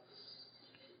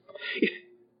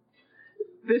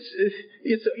this is,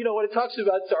 what it talks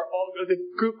about is the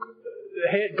group.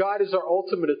 God is our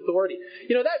ultimate authority.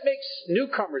 That makes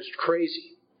newcomers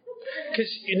crazy.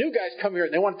 Because new guys come here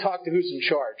and they want to talk to who's in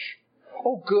charge.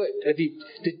 Oh, good.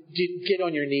 Did you get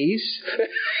on your knees?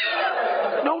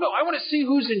 No, I want to see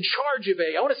who's in charge of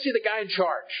A. I want to see the guy in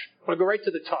charge. I want to go right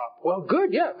to the top. Well,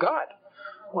 good. Yeah, God.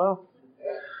 Well,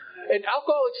 and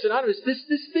Alcoholics Anonymous,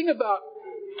 this thing about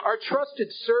our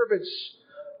trusted servants,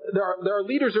 our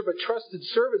leaders are but trusted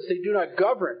servants, they do not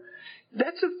govern.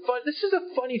 This is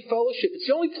a funny fellowship. It's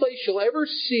the only place you'll ever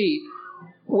see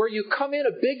where you come in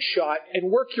a big shot and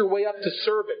work your way up to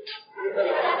servant.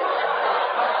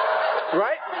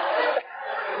 Right?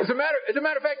 As a matter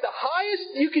of fact, the highest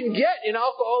you can get in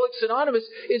Alcoholics Anonymous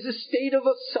is a state of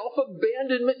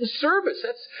self-abandonment and service.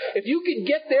 If you can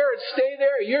get there and stay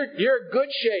there, you're in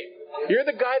good shape. You're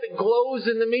the guy that glows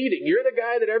in the meeting. You're the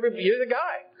guy you're the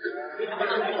guy.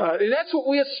 And that's what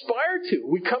we aspire to.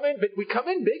 We come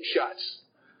in big shots.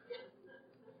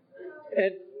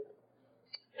 And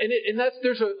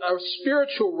there's a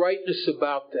spiritual rightness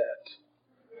about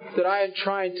that I am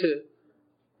trying to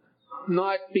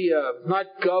not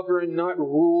govern, not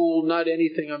rule, not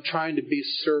anything. I'm trying to be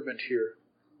a servant here.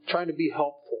 I'm trying to be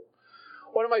helpful.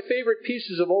 One of my favorite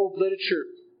pieces of old literature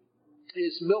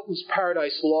is Milton's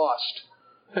Paradise Lost.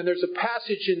 And there's a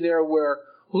passage in there where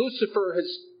Lucifer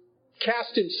has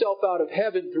cast himself out of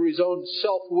heaven through his own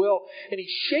self-will, and he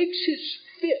shakes his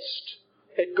fist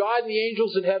at God and the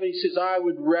angels in heaven. He says, I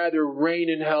would rather reign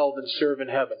in hell than serve in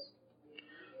heaven.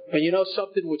 And you know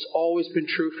something what's always been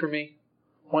true for me?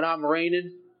 When I'm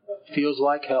reigning, it feels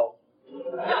like hell.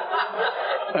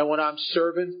 And when I'm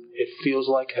serving, it feels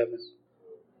like heaven.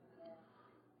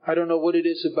 I don't know what it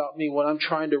is about me when I'm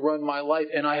trying to run my life,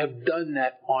 and I have done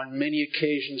that on many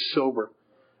occasions sober,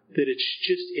 that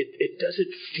it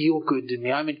doesn't feel good to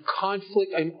me. I'm in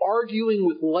conflict. I'm arguing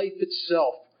with life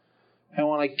itself. And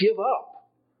when I give up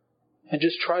and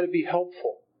just try to be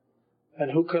helpful,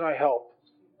 and who can I help?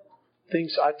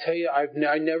 I tell you,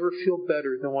 I never feel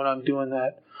better than when I'm doing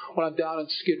that. When I'm down on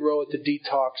Skid Row at the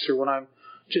detox, or when I'm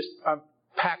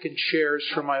packing chairs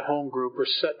for my home group, or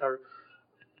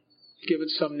giving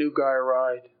some new guy a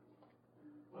ride,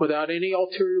 without any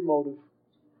ulterior motive.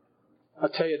 I'll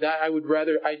tell you that I would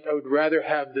rather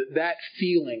have that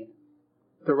feeling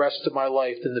the rest of my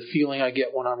life than the feeling I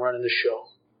get when I'm running the show.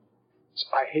 So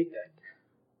I hate that.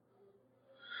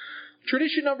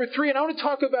 Tradition number 3, and I want to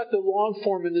talk about the long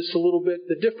form in this a little bit,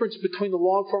 the difference between the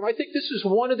long form. I think this is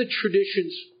one of the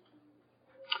traditions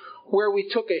where we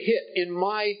took a hit, in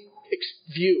my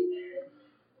view.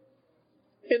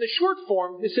 In the short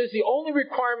form, it says the only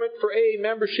requirement for AA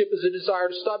membership is a desire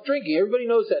to stop drinking. Everybody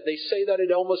knows that. They say that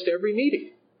at almost every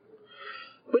meeting.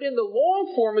 But in the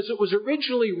long form, as it was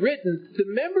originally written, the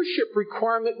membership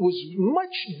requirement was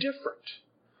much different.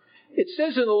 It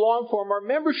says in the long form, our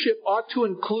membership ought to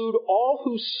include all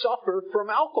who suffer from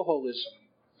alcoholism.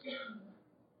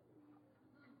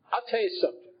 I'll tell you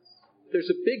something. There's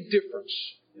a big difference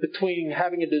between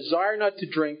having a desire not to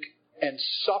drink and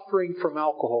suffering from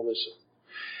alcoholism.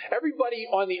 Everybody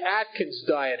on the Atkins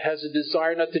diet has a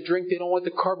desire not to drink. They don't want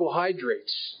the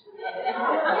carbohydrates.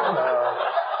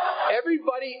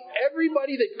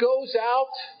 Everybody that goes out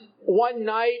one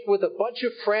night with a bunch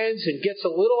of friends and gets a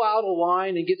little out of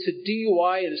line and gets a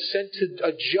DUI and is sent to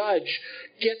a judge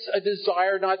gets a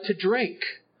desire not to drink.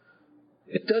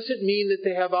 It doesn't mean that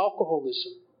they have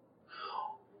alcoholism.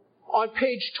 On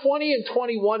page 20 and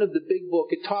 21 of the big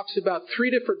book, it talks about 3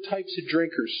 different types of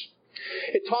drinkers.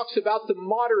 It talks about the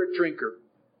moderate drinker,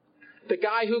 the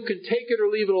guy who can take it or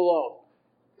leave it alone.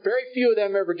 Very few of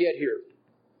them ever get here.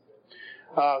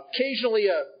 Occasionally,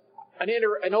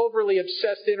 an overly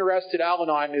obsessed, interested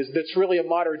Al-Anon that's really a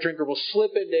moderate drinker will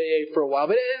slip into AA for a while.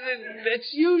 But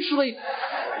it's usually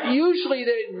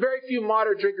very few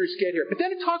moderate drinkers get here. But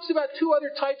then it talks about 2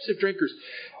 other types of drinkers.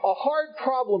 A hard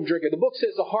problem drinker. The book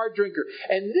says a hard drinker.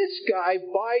 And this guy,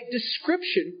 by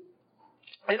description,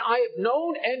 and I have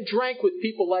known and drank with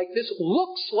people like this,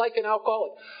 looks like an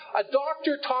alcoholic. A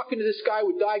doctor talking to this guy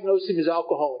would diagnose him as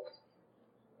alcoholic.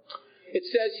 It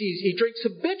says he drinks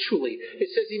habitually. It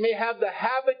says he may have the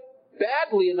habit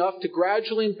badly enough to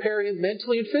gradually impair him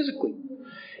mentally and physically.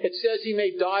 It says he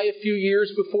may die a few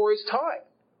years before his time.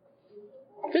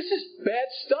 This is bad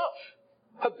stuff.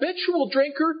 Habitual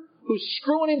drinker who's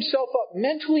screwing himself up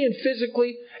mentally and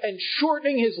physically and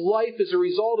shortening his life as a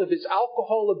result of his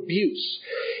alcohol abuse.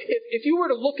 If you were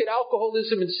to look at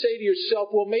alcoholism and say to yourself,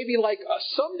 well, maybe like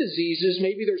some diseases,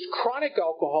 maybe there's chronic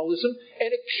alcoholism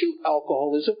and acute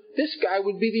alcoholism, this guy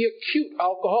would be the acute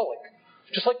alcoholic.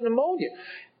 Just like pneumonia.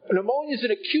 Pneumonia is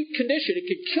an acute condition. It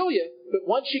could kill you, but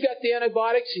once you got the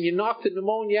antibiotics and you knock the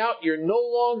pneumonia out, you no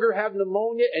longer have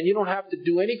pneumonia and you don't have to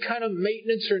do any kind of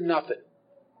maintenance or nothing.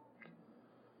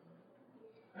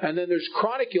 And then there's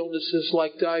chronic illnesses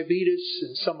like diabetes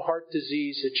and some heart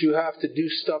disease that you have to do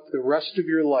stuff the rest of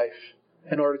your life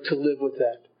in order to live with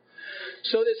that.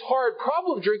 So this hard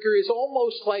problem drinker is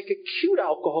almost like acute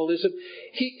alcoholism.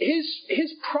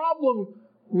 His problem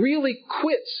really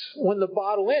quits when the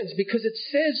bottle ends, because it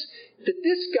says that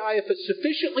this guy, if a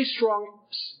sufficiently strong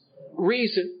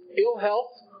reason, ill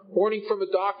health, warning from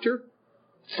a doctor,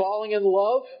 falling in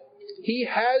love, he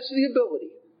has the ability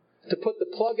to put the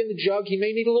plug in the jug. He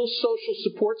may need a little social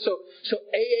support. So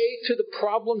AA to the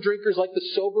problem drinkers like the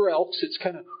sober elks. It's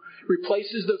kind of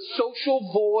replaces the social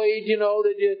void,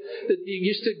 that you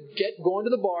used to get going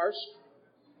to the bars.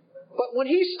 But when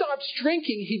he stops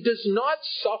drinking, he does not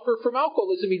suffer from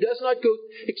alcoholism. He does not go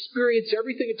experience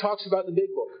everything it talks about in the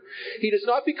big book. He does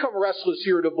not become restless,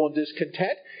 irritable, and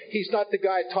discontent. He's not the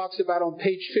guy it talks about on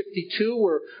page 52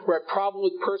 where a problem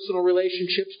with personal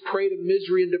relationships, prey to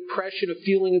misery and depression, a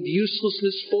feeling of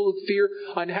uselessness, full of fear.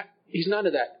 He's none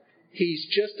of that. He's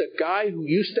just a guy who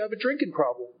used to have a drinking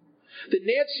problem. The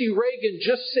Nancy Reagan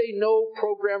Just Say No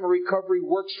program of recovery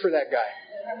works for that guy.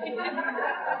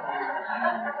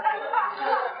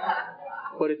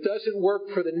 But it doesn't work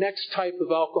for the next type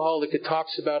of alcoholic it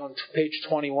talks about on page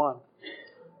 21.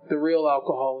 The real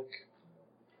alcoholic.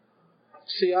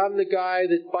 See, I'm the guy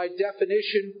that by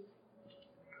definition,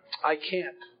 I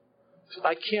can't.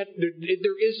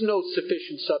 There is no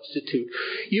sufficient substitute.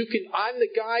 I'm the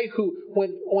guy who,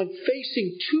 when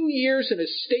facing 2 years in a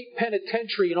state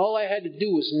penitentiary and all I had to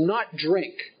do was not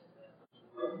drink,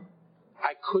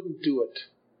 I couldn't do it.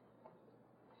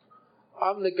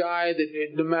 I'm the guy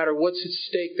that no matter what's at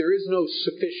stake, there is no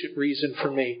sufficient reason for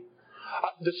me.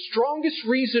 The strongest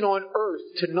reason on earth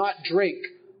to not drink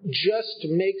just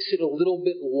makes it a little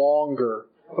bit longer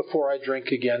before I drink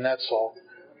again, that's all.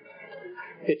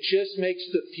 It just makes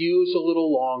the fuse a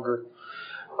little longer.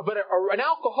 But an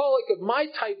alcoholic of my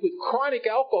type with chronic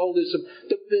alcoholism,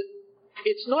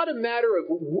 it's not a matter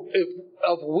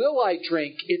of will I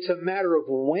drink, it's a matter of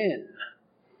when.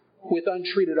 With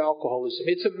untreated alcoholism,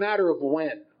 it's a matter of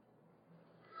when.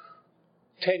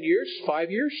 10 years?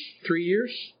 5 years? 3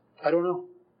 years? I don't know.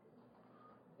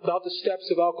 Without the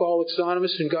steps of Alcoholics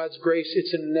Anonymous and God's grace,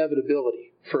 it's an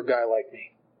inevitability for a guy like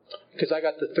me. Because I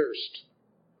got the thirst.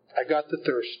 I got the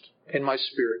thirst in my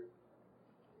spirit.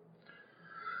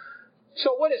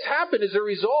 So what has happened as a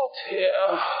result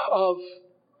of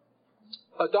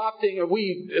adopting,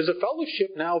 we as a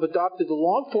fellowship now have adopted the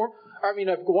long form. I've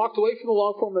walked away from the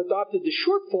long form and adopted the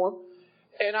short form.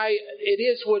 And it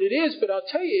is what it is, but I'll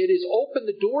tell you, it has opened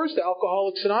the doors to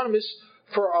Alcoholics Anonymous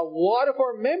for a lot of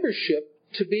our membership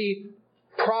to be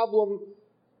problem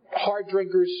hard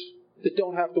drinkers that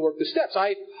don't have to work the steps.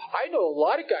 I know a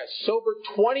lot of guys sober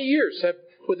 20 years have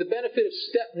with the benefit of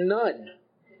step none.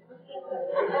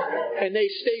 And they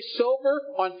stay sober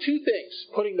on two things: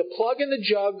 putting the plug in the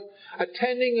jug,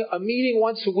 attending a meeting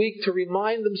once a week to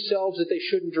remind themselves that they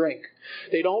shouldn't drink.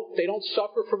 They don't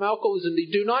suffer from alcoholism. They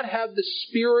do not have the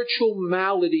spiritual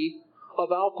malady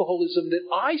of alcoholism that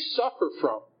I suffer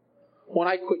from when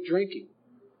I quit drinking.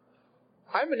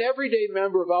 I'm an everyday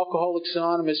member of Alcoholics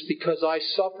Anonymous because I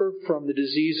suffer from the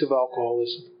disease of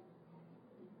alcoholism.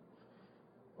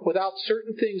 Without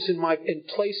certain things in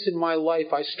place in my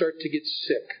life, I start to get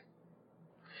sick.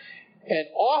 And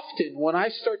often, when I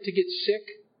start to get sick,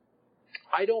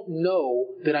 I don't know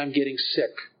that I'm getting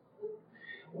sick.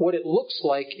 What it looks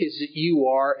like is that you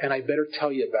are, and I better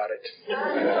tell you about it.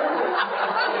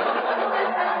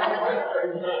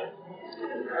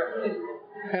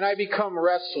 And I become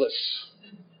restless,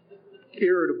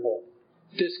 irritable,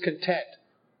 discontent,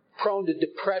 prone to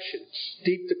depressions,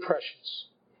 deep depressions,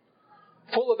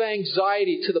 full of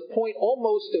anxiety to the point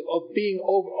almost of being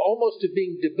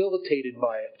debilitated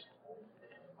by it.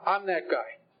 I'm that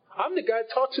guy. I'm the guy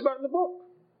that talks about in the book.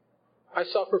 I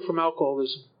suffer from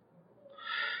alcoholism.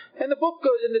 And the book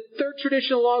goes, in the third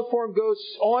traditional long form, goes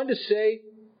on to say,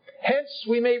 hence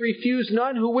we may refuse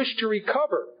none who wish to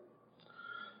recover.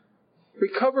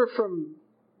 Recover from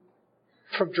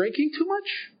drinking too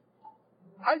much?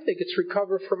 I think it's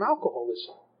recover from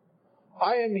alcoholism.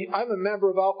 I'm a member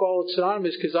of Alcoholics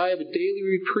Anonymous because I have a daily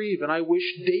reprieve and I wish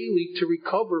daily to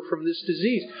recover from this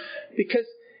disease. Because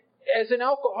as an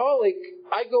alcoholic,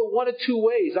 I go one of two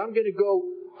ways. I'm going to go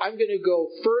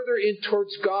further in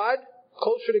towards God,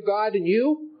 closer to God and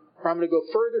you, or I'm going to go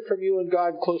further from you and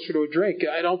God, closer to a drink.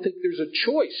 I don't think there's a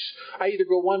choice. I either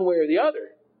go one way or the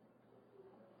other.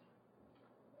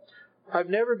 I've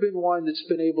never been one that's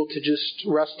been able to just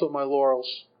rest on my laurels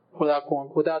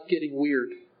without getting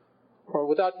weird. Or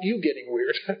without you getting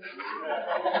weird.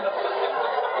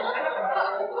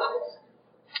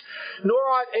 Nor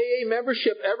ought AA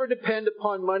membership ever depend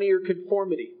upon money or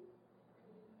conformity.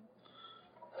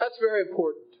 That's very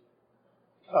important.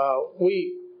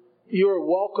 You are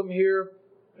welcome here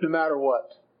no matter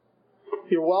what.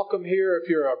 You're welcome here if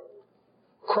you're a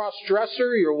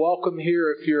cross-dresser. You're welcome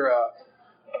here if you're a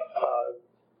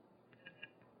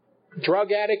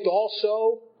drug addict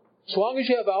also. As long as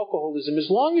you have alcoholism, as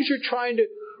long as you're trying to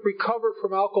recover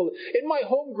from alcohol. In my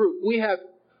home group, we have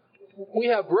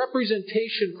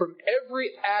representation from every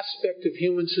aspect of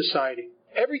human society.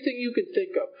 Everything you can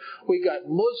think of. We got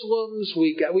Muslims,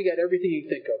 we got everything you can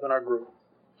think of in our group.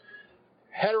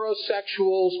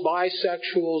 Heterosexuals,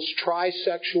 bisexuals,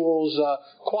 trisexuals,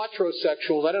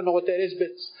 quattrosexuals. I don't know what that is, but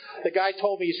the guy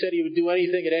told me he said he would do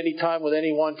anything at any time with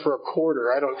anyone for a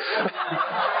quarter. I don't...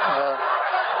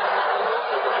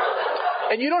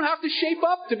 And you don't have to shape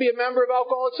up to be a member of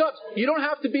Alcoholics Anonymous. You don't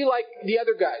have to be like the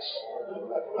other guys.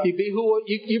 You be who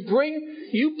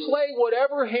you play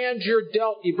whatever hand you're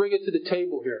dealt. You bring it to the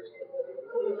table here.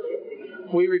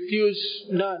 We refuse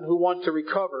none who want to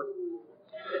recover.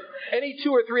 Any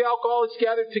 2 or 3 alcoholics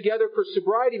gathered together for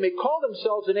sobriety may call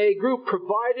themselves an AA group,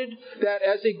 provided that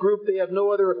as a group they have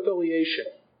no other affiliation.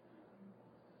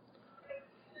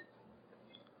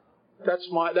 That's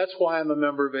why I'm a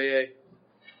member of AA.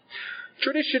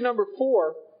 Tradition number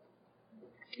 4,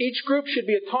 each group should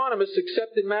be autonomous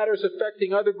except in matters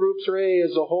affecting other groups or AA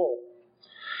as a whole.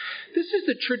 This is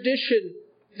the tradition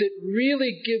that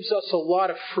really gives us a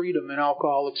lot of freedom in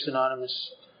Alcoholics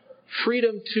Anonymous.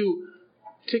 Freedom to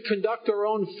conduct our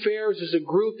own affairs as a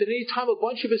group. That any time a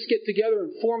bunch of us get together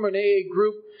and form an AA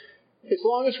group, as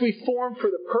long as we form for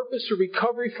the purpose of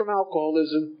recovery from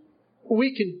alcoholism,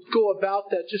 we can go about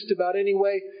that just about any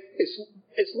way.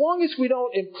 As long as we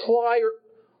don't imply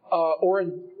or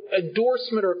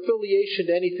endorsement or affiliation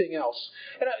to anything else.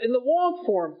 And in the long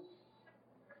form,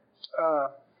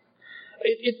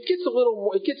 it gets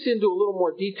into a little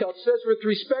more detail. It says, with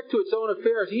respect to its own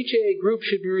affairs, each AA group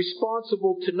should be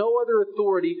responsible to no other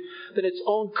authority than its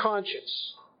own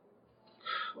conscience.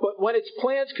 But when its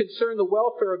plans concern the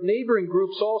welfare of neighboring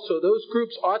groups also, those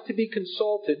groups ought to be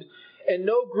consulted, and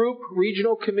no group,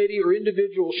 regional committee, or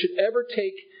individual should ever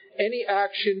take any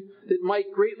action that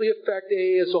might greatly affect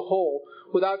AA as a whole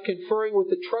without conferring with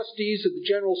the trustees of the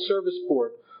General Service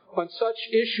Board. On such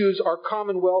issues, our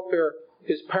common welfare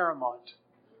is paramount.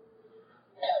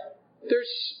 There's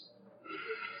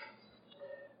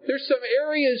some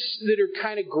areas that are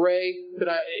kind of gray that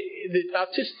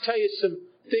I'll just tell you some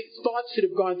thoughts that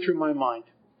have gone through my mind.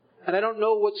 And I don't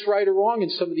know what's right or wrong in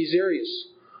some of these areas.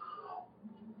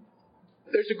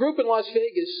 There's a group in Las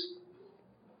Vegas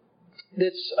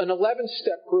that's an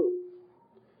 11-step group.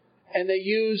 And they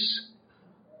use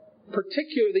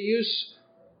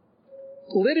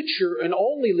literature and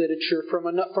only literature from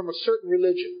a certain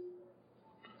religion,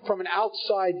 from an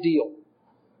outside deal.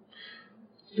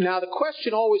 Now, the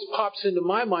question always pops into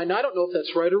my mind, I don't know if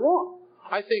that's right or wrong.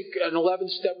 I think an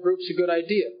 11-step group's a good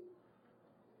idea.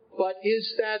 But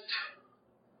does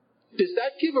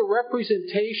that give a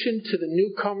representation to the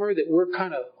newcomer that we're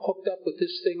kind of hooked up with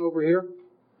this thing over here?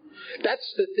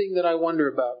 That's the thing that I wonder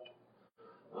about.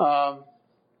 I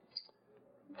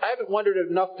haven't wondered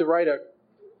enough to write a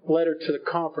letter to the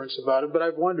conference about it, but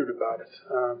I've wondered about it.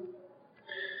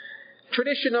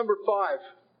 Tradition number 5.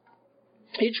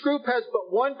 Each group has but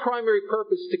one primary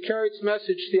purpose: to carry its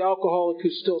message to the alcoholic who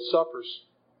still suffers.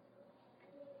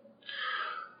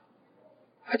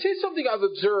 I'd say something I've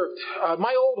observed.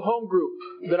 My old home group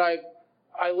that I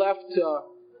left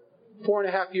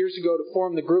 4.5 years ago to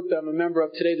form the group that I'm a member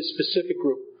of today, the specific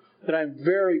group that I'm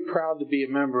very proud to be a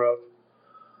member of,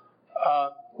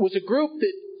 was a group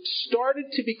that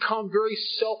started to become very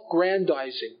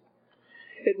self-grandizing.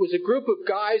 It was a group of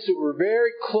guys that were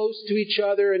very close to each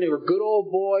other, and they were good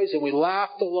old boys, and we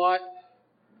laughed a lot.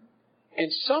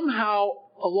 And somehow,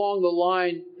 along the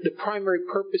line, the primary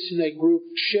purpose in that group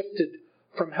shifted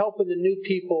from helping the new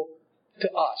people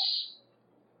to us.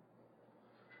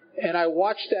 And I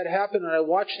watched that happen, and I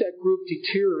watched that group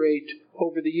deteriorate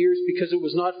over the years because it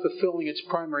was not fulfilling its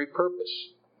primary purpose.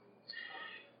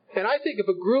 And I think if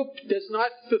a group does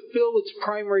not fulfill its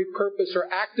primary purpose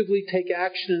or actively take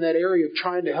action in that area of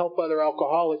trying to help other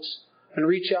alcoholics and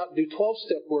reach out and do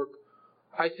 12-step work,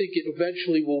 I think it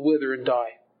eventually will wither and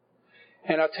die.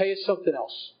 And I'll tell you something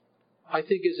else. I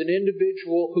think as an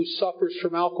individual who suffers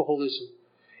from alcoholism,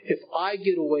 if I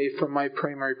get away from my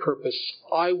primary purpose,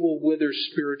 I will wither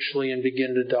spiritually and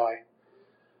begin to die.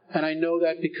 And I know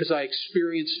that because I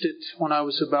experienced it when I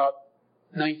was about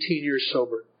 19 years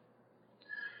sober.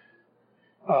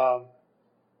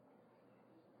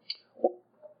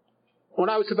 When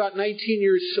I was about 19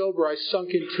 years sober, I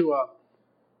sunk into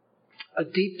a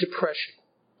deep depression.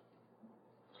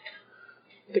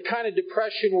 The kind of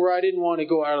depression where I didn't want to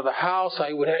go out of the house. I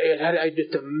had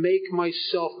to make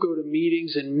myself go to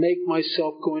meetings and make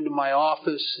myself go into my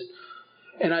office.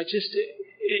 And I just,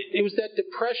 it was that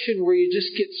depression where you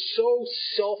just get so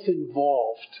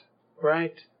self-involved,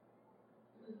 right?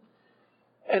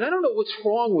 And I don't know what's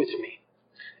wrong with me.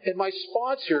 And my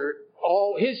sponsor,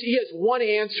 he has one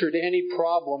answer to any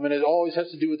problem, and it always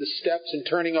has to do with the steps and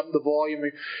turning up the volume.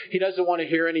 He doesn't want to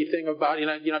hear anything about,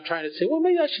 I'm trying to say, well,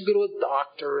 maybe I should go to a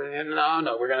doctor. And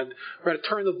no, we're going to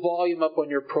turn the volume up on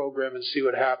your program and see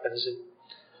what happens. And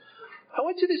I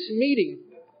went to this meeting,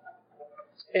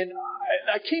 and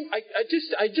I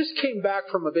just came back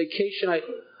from a vacation. I'm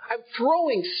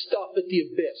throwing stuff at the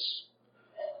abyss.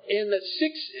 In a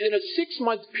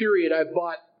 6-month period, I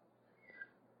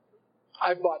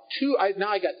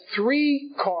got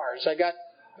 3 cars. I got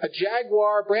a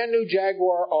Jaguar, brand new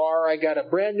Jaguar R. I got a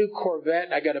brand new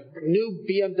Corvette. I got a new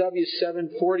BMW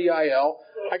 740iL.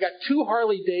 I got 2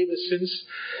 Harley Davidsons,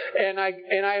 and I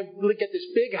get this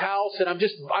big house, and I'm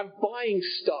buying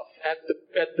stuff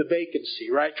at the vacancy,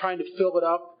 right? Trying to fill it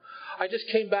up. I just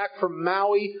came back from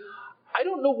Maui. I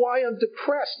don't know why I'm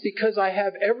depressed, because I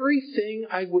have everything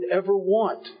I would ever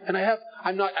want. And I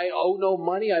owe no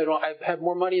money. I have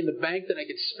more money in the bank than I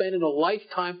could spend in a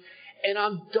lifetime. And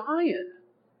I'm dying.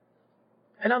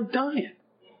 I'm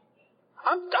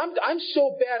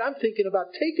so bad, I'm thinking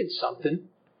about taking something.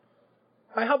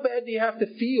 How bad do you have to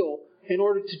feel in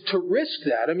order to risk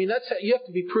that? I mean, you have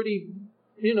to be pretty,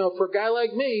 for a guy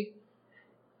like me.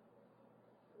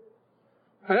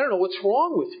 I don't know what's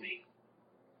wrong with me.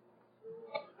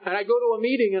 And I go to a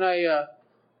meeting, and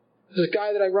there's a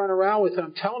guy that I run around with, and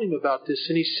I'm telling him about this,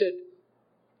 and he said,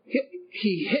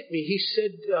 he hit me. He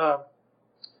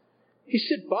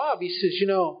said, Bob, he says,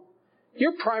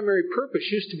 your primary purpose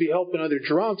used to be helping other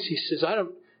drunks. He says, I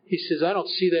don't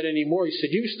see that anymore. He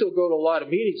said, you still go to a lot of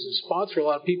meetings and sponsor a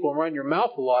lot of people and run your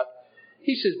mouth a lot.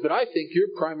 He says, but I think your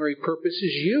primary purpose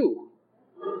is you.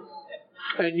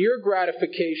 And your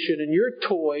gratification and your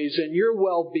toys and your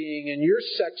well-being and your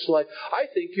sex life. I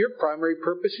think your primary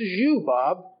purpose is you,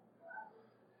 Bob.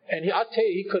 And I'll tell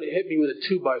you, he could have hit me with a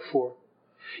 2x4.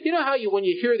 You know how when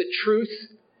you hear the truth,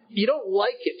 you don't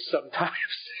like it sometimes.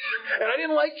 And I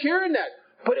didn't like hearing that.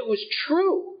 But it was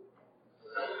true.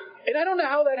 And I don't know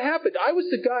how that happened. I was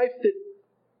the guy that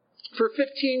for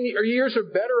 15 years or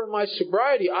better in my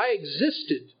sobriety, I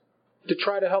existed to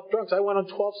try to help drunks. I went on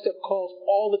 12-step calls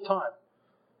all the time.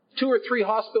 2 or 3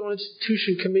 hospital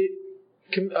institution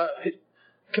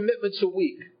commitments a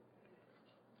week.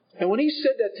 And when he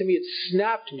said that to me, it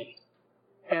snapped me.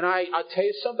 And I'll tell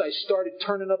you something, I started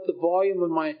turning up the volume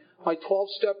in my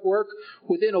 12-step work.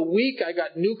 Within a week, I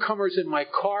got newcomers in my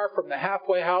car from the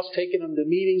halfway house, taking them to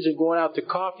meetings and going out to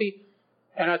coffee.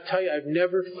 And I'll tell you, I've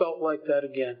never felt like that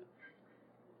again.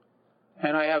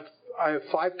 And I have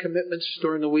 5 commitments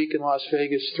during the week in Las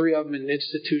Vegas, 3 of them in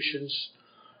institutions.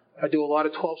 I do a lot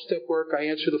of 12-step work. I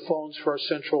answer the phones for our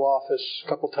central office a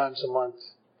couple times a month.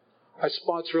 I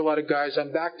sponsor a lot of guys.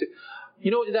 I'm back to,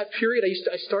 in that period,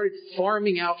 I started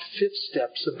farming out 5th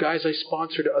steps of guys I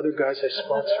sponsor to other guys I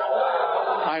sponsor.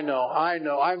 I know.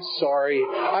 I'm sorry.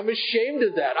 I'm ashamed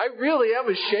of that. I really am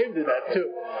ashamed of that too.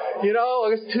 It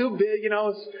was too big. It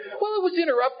was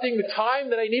interrupting the time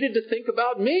that I needed to think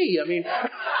about me. I mean,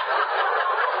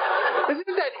 isn't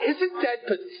that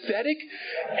pathetic?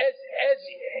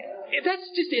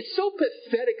 It's so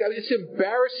pathetic. I mean, it's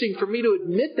embarrassing for me to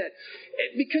admit that,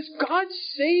 because God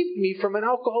saved me from an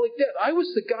alcoholic death. I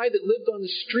was the guy that lived on the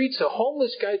streets, a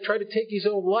homeless guy tried to take his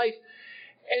own life.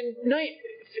 And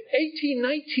 18,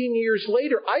 19 years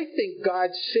later, I think God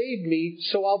saved me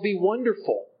so I'll be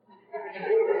wonderful.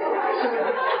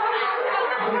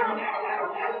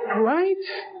 Right?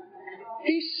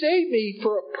 He saved me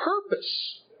for a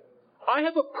purpose. I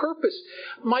have a purpose.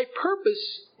 My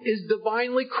purpose is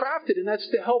divinely crafted, and that's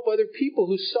to help other people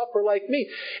who suffer like me.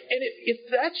 And if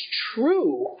that's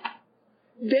true,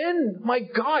 then, my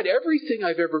God, everything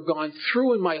I've ever gone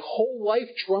through in my whole life,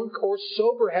 drunk or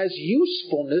sober, has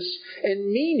usefulness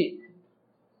and meaning.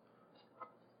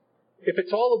 If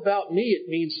it's all about me, it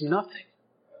means nothing.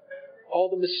 All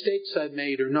the mistakes I've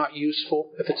made are not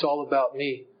useful if it's all about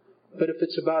me. But if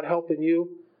it's about helping you,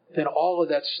 then all of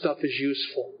that stuff is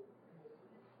useful.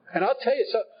 And I'll tell you,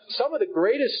 some of the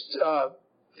greatest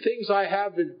things I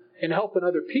have in helping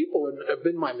other people have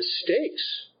been my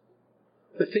mistakes.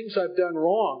 The things I've done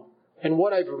wrong and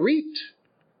what I've reaped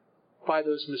by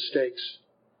those mistakes.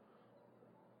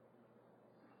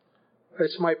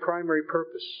 That's my primary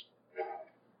purpose.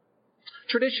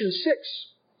 Tradition 6.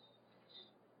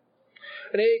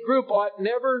 An AA group ought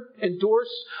never endorse...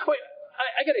 Wait,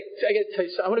 I got to tell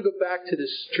you something. I want to go back to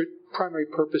this primary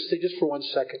purpose thing just for 1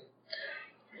 second.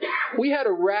 We had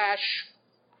a rash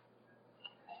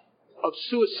of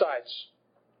suicides,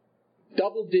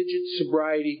 double-digit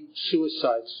sobriety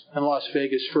suicides in Las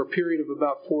Vegas for a period of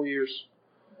about 4 years.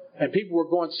 And people were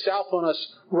going south on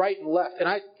us right and left. And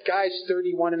guys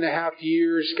 31 and a half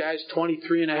years, guys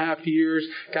 23 and a half years,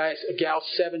 a gal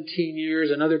 17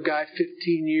 years, another guy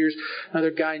 15 years,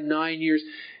 another guy 9 years.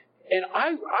 And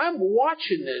I'm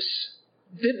watching this.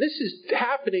 This is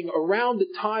happening around the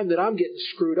time that I'm getting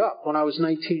screwed up when I was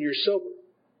 19 years sober.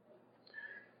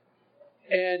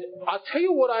 And I'll tell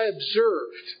you what I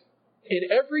observed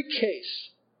in every case.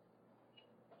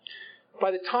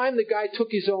 By the time the guy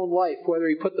took his own life, whether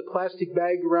he put the plastic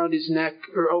bag around his neck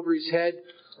or over his head,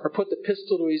 or put the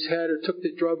pistol to his head, or took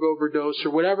the drug overdose, or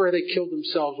whatever they killed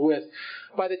themselves with,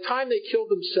 by the time they killed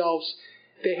themselves,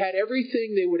 they had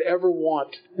everything they would ever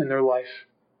want in their life.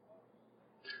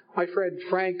 My friend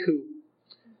Frank, who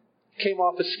came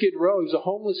off of Skid Row, he was a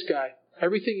homeless guy.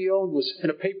 Everything he owned was in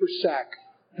a paper sack,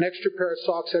 an extra pair of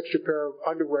socks, extra pair of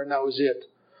underwear, and that was it.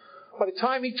 By the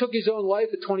time he took his own life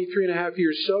at 23 and a half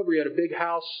years sober, he had a big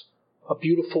house, a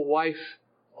beautiful wife,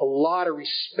 a lot of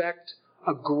respect,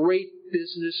 a great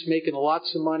business, making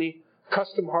lots of money,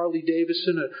 custom Harley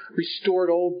Davidson, a restored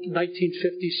old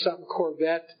 1950-something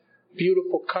Corvette,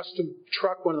 beautiful custom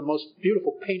truck, one of the most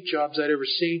beautiful paint jobs I'd ever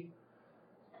seen.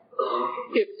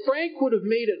 If Frank would have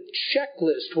made a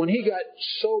checklist when he got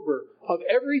sober of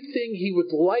everything he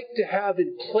would like to have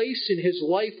in place in his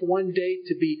life one day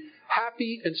to be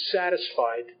happy and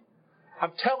satisfied,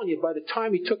 I'm telling you, by the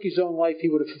time he took his own life, he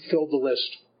would have fulfilled the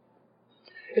list.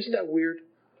 Isn't that weird?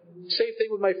 Same thing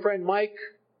with my friend Mike.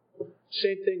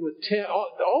 Same thing with Tim.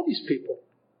 All these people.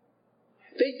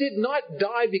 They did not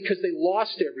die because they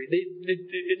lost everything.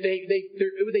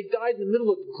 They died in the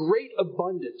middle of great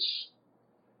abundance.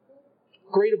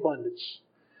 Great abundance.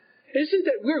 Isn't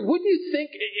that weird? Wouldn't you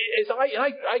think, as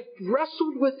I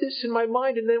wrestled with this in my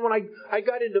mind, and then when I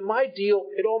got into my deal,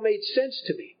 it all made sense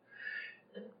to me.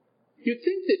 You'd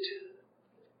think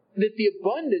that the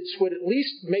abundance would at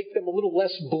least make them a little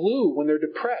less blue when they're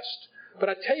depressed. But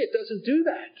I tell you, it doesn't do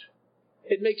that.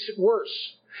 It makes it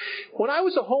worse. When I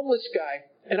was a homeless guy,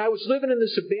 and I was living in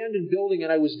this abandoned building,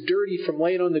 and I was dirty from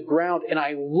laying on the ground, and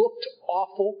I looked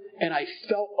awful, and I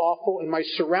felt awful, and my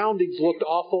surroundings looked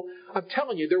awful, I'm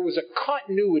telling you, there was a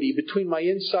continuity between my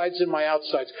insides and my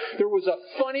outsides. There was a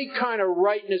funny kind of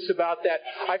rightness about that.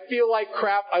 I feel like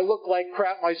crap, I look like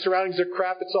crap, my surroundings are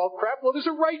crap, it's all crap. Well, there's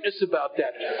a rightness about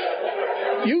that.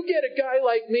 You get a guy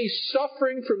like me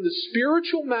suffering from the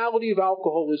spiritual malady of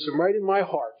alcoholism right in my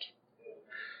heart,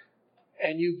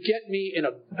 and you get me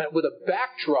with a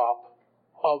backdrop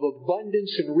of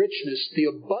abundance and richness. The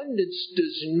abundance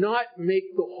does not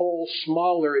make the whole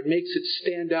smaller. It makes it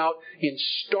stand out in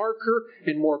starker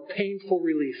and more painful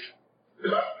relief.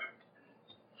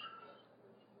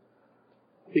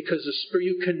 Because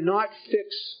you cannot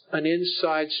fix an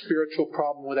inside spiritual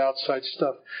problem with outside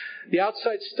stuff. The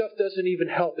outside stuff doesn't even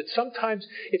help. It sometimes,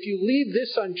 if you leave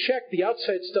this unchecked, the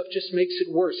outside stuff just makes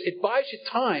it worse. It buys you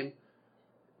time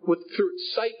through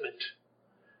excitement.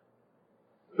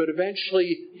 But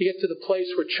eventually you get to the place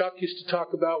where Chuck used to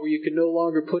talk about, where you can no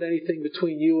longer put anything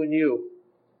between you and you.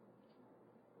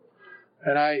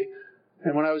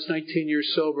 And when I was 19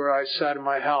 years sober, I sat in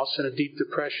my house in a deep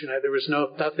depression. There was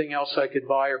nothing else I could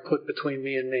buy or put between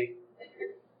me and me.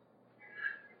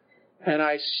 And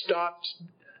I stopped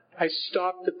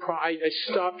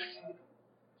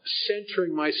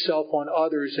centering myself on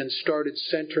others and started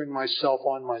centering myself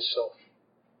on myself.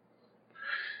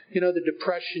 You know, the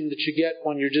depression that you get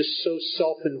when you're just so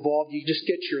self-involved, you just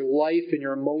get your life and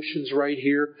your emotions right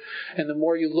here. And the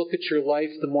more you look at your life,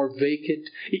 the more vacant.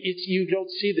 You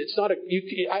don't see that. It's not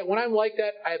when I'm like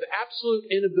that, I have absolute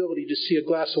inability to see a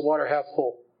glass of water half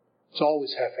full. It's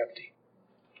always half empty.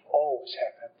 Always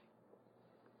half empty.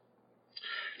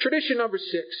 Tradition number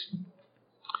 6.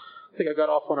 think I got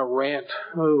off on a rant.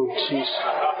 Oh, jeez.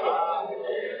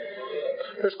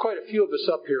 There's quite a few of us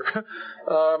up here.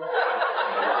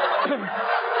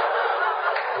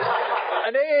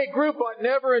 An AA group ought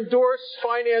never endorse,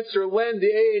 finance, or lend the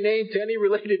AA name to any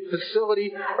related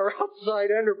facility or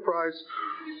outside enterprise,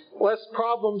 lest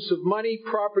problems of money,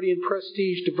 property, and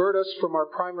prestige divert us from our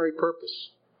primary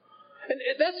purpose. And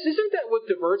isn't that what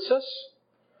diverts us?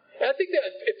 And I think that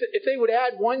if they would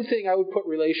add one thing, I would put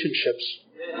relationships.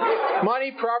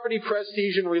 Money, property,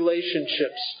 prestige, and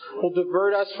relationships will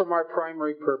divert us from our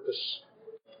primary purpose.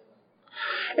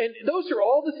 And those are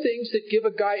all the things that give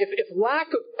a guy, if lack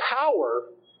of power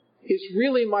is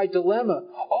really my dilemma,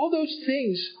 all those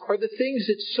things are the things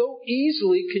that so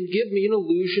easily can give me an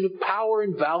illusion of power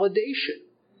and validation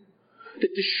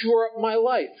that to shore up my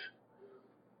life.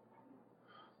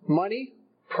 Money,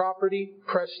 property,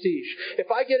 prestige.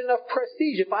 If I get enough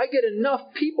prestige, if I get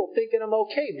enough people thinking I'm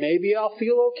okay, maybe I'll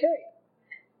feel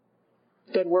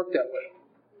okay. Doesn't work that way.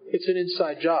 It's an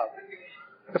inside job.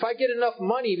 If I get enough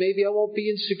money, maybe I won't be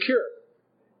insecure.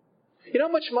 You know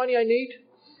how much money I need?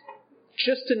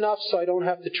 Just enough so I don't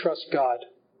have to trust God.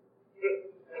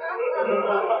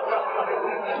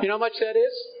 You know how much that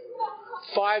is?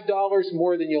 $5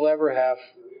 more than you'll ever have.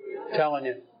 I'm telling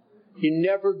you. You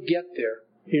never get there.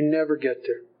 You never get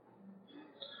there.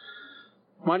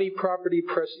 Money, property,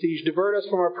 prestige divert us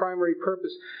from our primary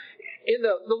purpose. In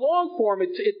the long form,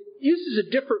 it uses a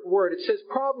different word. It says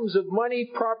problems of money,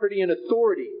 property, and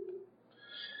authority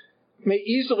may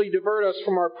easily divert us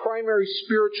from our primary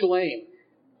spiritual aim.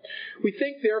 We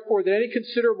think, therefore, that any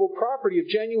considerable property of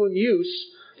genuine use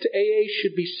to AA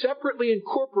should be separately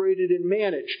incorporated and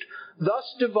managed,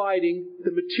 thus dividing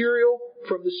the material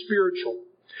from the spiritual.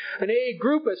 An AA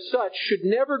group as such should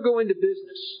never go into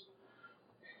business.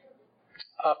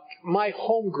 My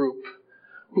home group,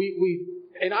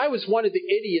 and I was one of the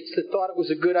idiots that thought it was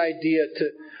a good idea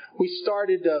we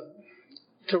started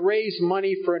to raise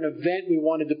money for an event we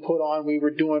wanted to put on. We were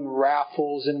doing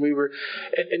raffles, and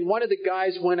and one of the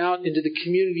guys went out into the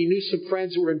community, knew some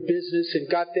friends who were in business, and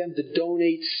got them to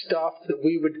donate stuff that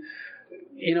we would,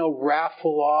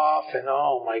 raffle off, and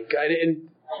oh my God, and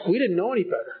we didn't know any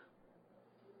better.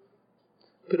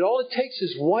 But all it takes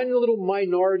is one little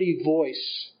minority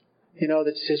voice,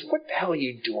 that says, what the hell are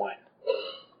you doing?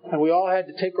 And we all had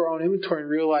to take our own inventory and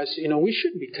realize, we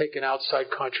shouldn't be taking outside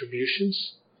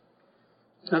contributions.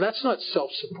 Now, that's not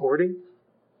self-supporting.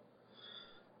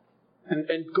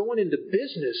 And going into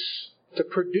business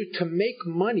to make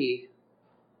money,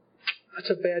 that's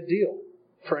a bad deal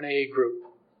for an AA group.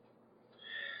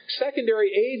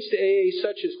 Secondary aids to AA,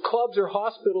 such as clubs or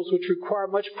hospitals which require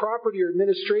much property or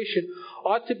administration,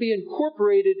 ought to be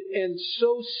incorporated and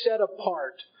so set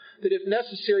apart that if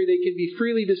necessary they can be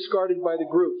freely discarded by the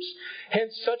groups.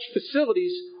 Hence, such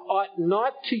facilities ought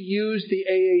not to use the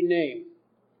AA name.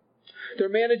 Their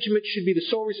management should be the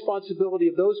sole responsibility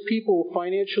of those people who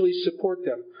financially support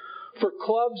them. For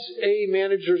clubs, AA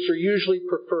managers are usually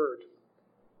preferred.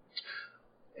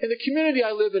 In the community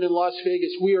I live in Las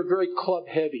Vegas, we are very club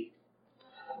heavy.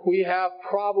 We have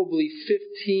probably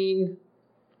 15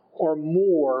 or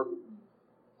more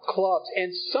clubs.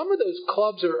 And some of those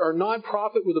clubs are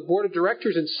nonprofit with a board of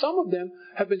directors, and some of them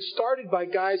have been started by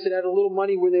guys that had a little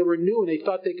money when they were new and they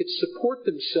thought they could support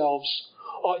themselves.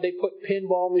 They put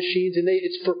pinball machines, and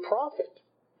it's for profit.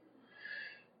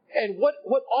 And what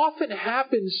often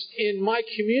happens in my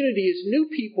community is new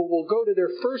people will go to their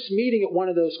first meeting at one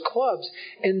of those clubs,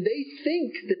 and they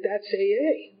think that that's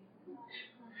AA.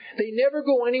 They never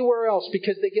go anywhere else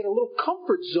because they get a little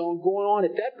comfort zone going on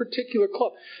at that particular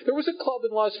club. There was a club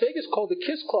in Las Vegas called the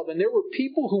Kiss Club, and there were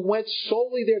people who went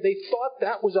solely there. They thought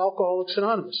that was Alcoholics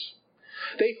Anonymous.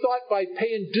 They thought by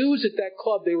paying dues at that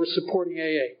club they were supporting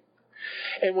AA.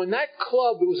 And when that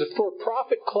club, it was a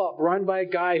for-profit club run by a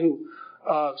guy who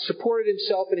supported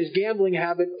himself and his gambling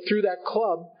habit through that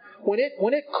club, when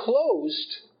it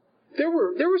closed, there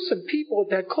were some people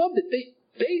at that club that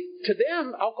to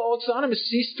them, Alcoholics Anonymous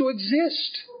ceased to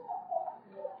exist.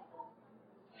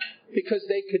 Because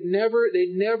they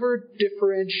never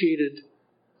differentiated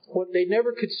they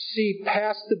never could see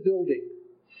past the building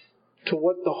to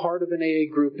what the heart of an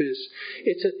AA group is.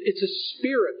 It's a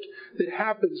spirit that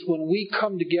happens when we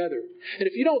come together. And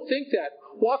if you don't think that,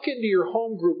 walk into your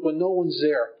home group when no one's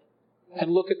there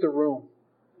and look at the room.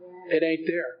 It ain't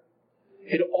there.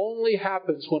 It only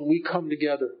happens when we come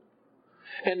together.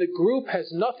 And the group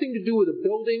has nothing to do with a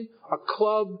building, a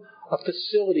club, a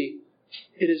facility.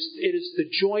 It is the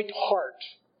joint heart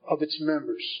of its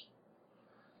members.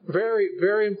 Very,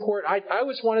 very important. I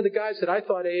was one of the guys that I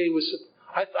thought AA was...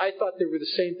 I thought they were the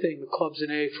same thing, the clubs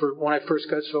in AA, for when I first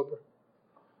got sober.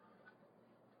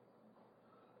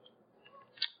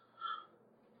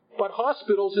 But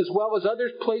hospitals, as well as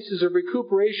other places of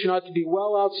recuperation, ought to be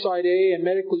well outside AA and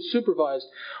medically supervised.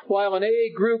 While an AA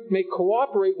group may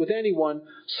cooperate with anyone,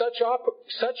 such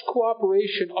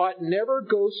cooperation ought never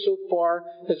go so far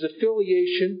as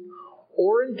affiliation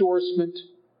or endorsement,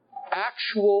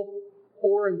 actual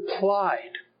or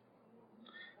implied.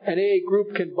 An AA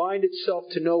group can bind itself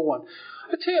to no one.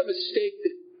 I'll tell you a mistake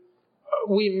that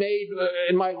we made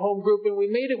in my home group, and we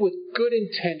made it with good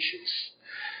intentions.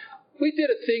 We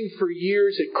did a thing for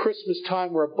years at Christmas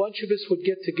time where a bunch of us would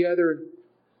get together and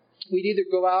we'd either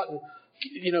go out and,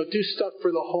 do stuff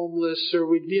for the homeless or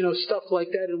we'd, stuff like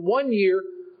that. And one year,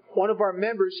 one of our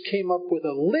members came up with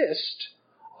a list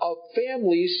of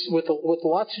families with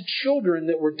lots of children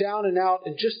that were down and out,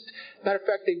 and just, matter of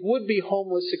fact, they would be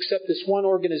homeless except this one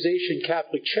organization,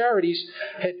 Catholic Charities,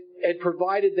 had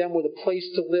provided them with a place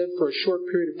to live for a short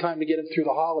period of time to get them through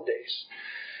the holidays.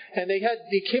 And they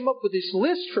came up with this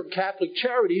list from Catholic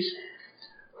Charities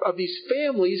of these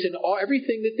families and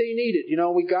everything that they needed.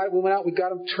 We went out, we got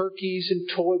them turkeys and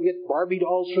toys, we got Barbie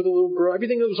dolls for the little girl,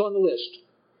 everything that was on the list.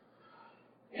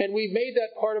 And we made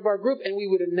that part of our group, and we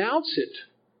would announce it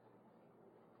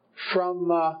from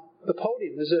the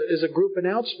podium as a group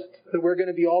announcement that we're going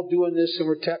to be all doing this, and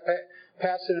we're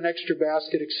passing an extra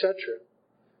basket, etc.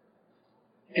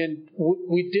 And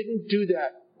we didn't do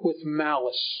that with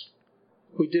malice.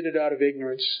 We did it out of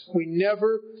ignorance. We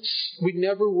never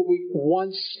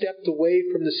once stepped away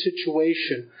from the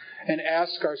situation and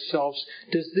asked ourselves,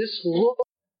 does this look...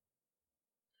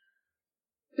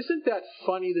 Isn't that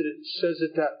funny that it says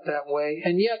it that way?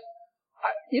 And yet,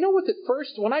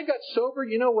 when I got sober,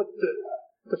 what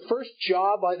the first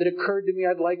job that occurred to me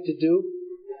I'd like to do?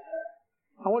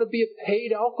 I want to be a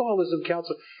paid alcoholism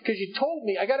counselor. Because you told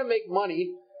me I got to make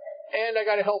money and I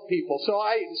got to help people. So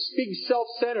being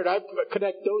self-centered, I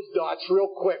connect those dots real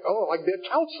quick. Oh, like the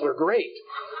counselor, great.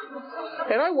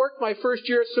 And I worked my first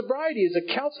year of sobriety as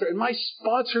a counselor, and my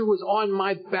sponsor was on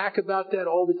my back about that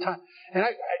all the time. And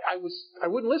I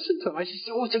wouldn't listen to him. I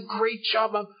said, "Oh, it's a great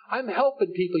job. I'm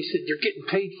helping people." He said, "You're getting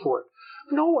paid for it."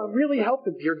 No, I'm really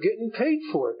helping. You're getting paid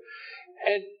for it.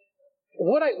 And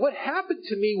what happened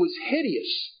to me was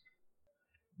hideous.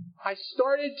 I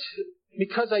started,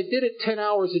 because I did it 10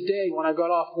 hours a day when I got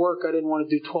off work, I didn't want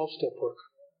to do 12-step work.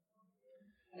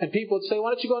 And people would say, "Why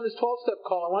don't you go on this 12-step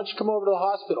call? Why don't you come over to the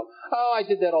hospital?" Oh, I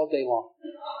did that all day long.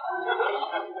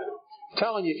 I'm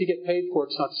telling you, if you get paid for it,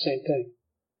 it's not the same thing.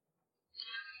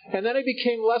 And then I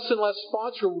became less and less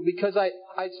sponsorable because I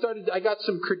got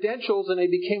some credentials and I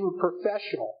became a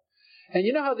professional. And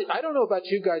you know how, I don't know about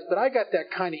you guys, but I got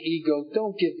that kind of ego.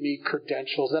 Don't give me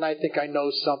credentials, and I think I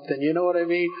know something. You know what I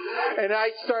mean? And I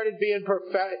started being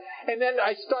and then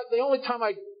the only time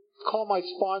I call my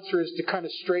sponsor is to kind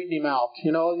of straighten him out,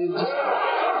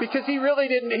 because he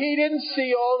didn't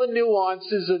see all the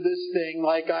nuances of this thing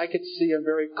like I could see him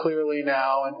very clearly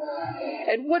now.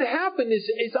 And what happened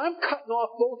is I'm cutting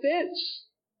off both ends.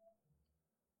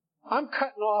 I'm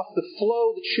cutting off the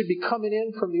flow that should be coming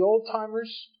in from the old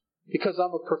timers, because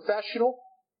I'm a professional,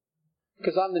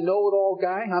 because I'm the know-it-all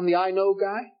guy, I'm the I-know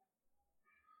guy.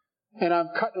 And I'm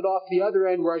cutting it off the other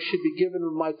end where I should be giving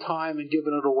my time and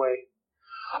giving it away.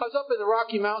 I was up in the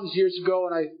Rocky Mountains years ago,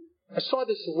 and I saw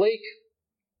this lake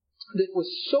that was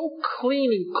so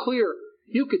clean and clear,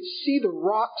 you could see the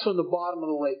rocks on the bottom of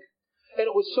the lake. And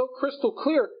it was so crystal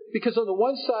clear because on the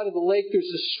one side of the lake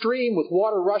there's a stream with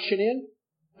water rushing in,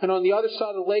 and on the other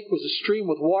side of the lake was a stream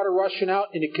with water rushing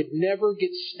out, and it could never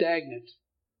get stagnant.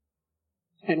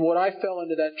 And when I fell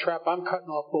into that trap, I'm cutting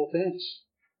off both ends.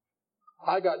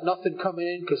 I got nothing coming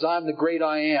in because I'm the great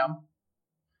I am,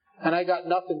 and I got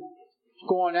nothing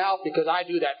going out because I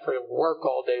do that for work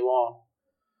all day long.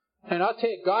 And I'll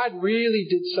tell you, God really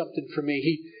did something for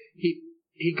me.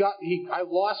 I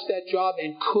lost that job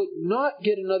and could not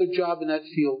get another job in that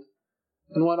field,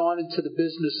 and went on into the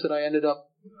business that I ended up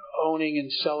owning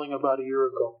and selling about a year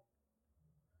ago.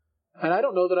 And I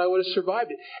don't know that I would have survived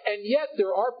it. And yet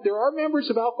there are members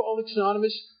of Alcoholics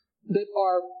Anonymous that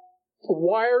are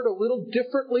wired a little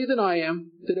differently than I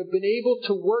am, that have been able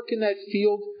to work in that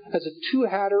field as a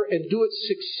two-hatter and do it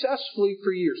successfully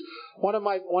for years. One of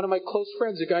my close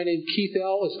friends, a guy named Keith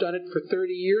L., has done it for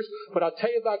 30 years. But I'll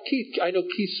tell you about Keith. I know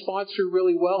Keith's sponsor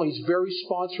really well. He's very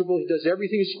sponsorable. He does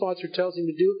everything his sponsor tells him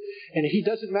to do. And he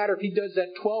doesn't matter if he does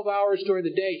that 12 hours during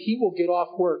the day, he will get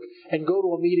off work and go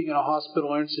to a meeting in a hospital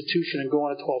or institution and go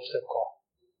on a 12-step call.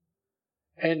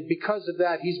 And because of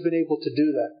that, he's been able to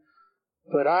do that.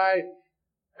 But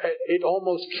it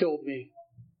almost killed me.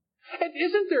 And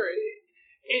isn't there...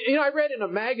 I read in a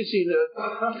magazine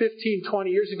 15, 20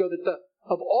 years ago that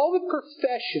of all the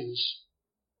professions,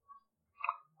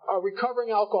 a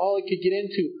recovering alcoholic could get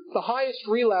into, the highest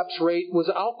relapse rate was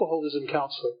an alcoholism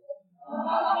counselor.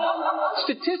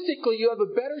 Statistically, you have a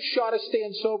better shot of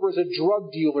staying sober as a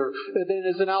drug dealer than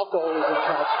as an alcoholism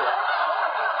counselor.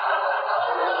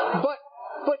 But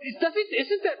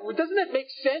doesn't that make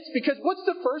sense? Because what's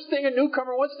the first thing a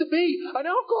newcomer wants to be? An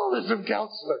alcoholism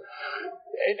counselor.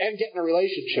 And get in a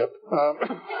relationship.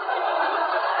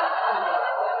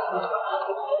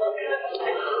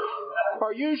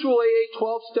 Our usual AA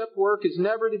 12-step work is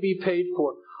never to be paid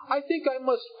for. I think I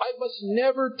must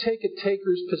never take a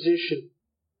taker's position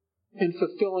in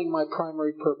fulfilling my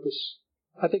primary purpose.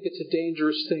 I think it's a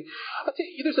dangerous thing. I'll tell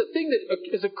you, there's a thing that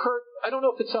has occurred. I don't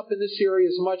know if it's up in this area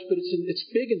as much, but it's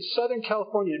big in Southern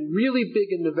California and really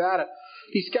big in Nevada.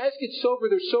 These guys get sober.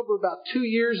 They're sober about 2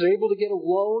 years. They're able to get a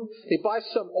loan. They buy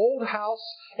some old house,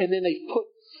 and then they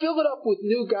fill it up with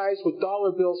new guys with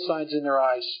dollar bill signs in their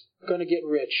eyes. Going to get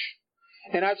rich.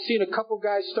 And I've seen a couple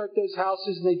guys start those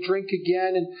houses and they drink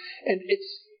again. And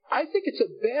I think it's a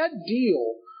bad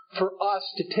deal for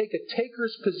us to take a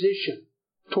taker's position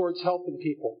towards helping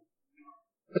people.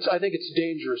 I think it's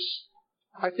dangerous.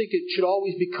 I think it should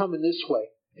always be coming this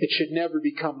way. It should never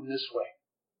be coming this way.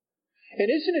 And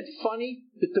isn't it funny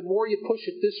that the more you push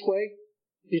it this way,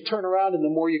 you turn around and the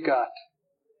more you got?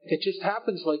 It just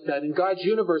happens like that in God's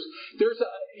universe.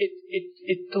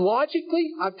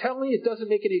 Logically, I'm telling you, it doesn't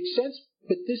make any sense,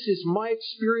 but this is my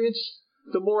experience.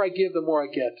 The more I give, the more I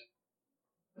get.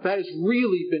 That has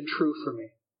really been true for me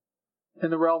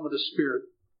in the realm of the Spirit.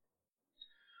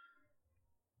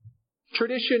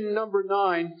 Tradition number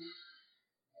 9.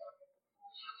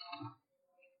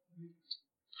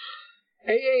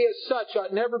 AA as such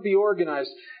ought never be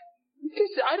organized.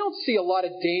 I don't see a lot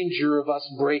of danger of us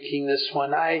breaking this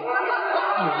one.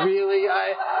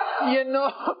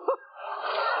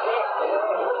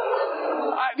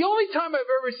 The only time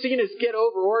I've ever seen us get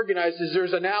over-organized is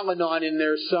there's an Al-Anon in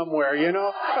there somewhere, Right?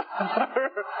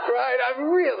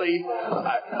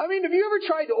 Have you ever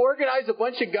tried to organize a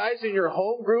bunch of guys in your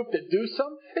home group to do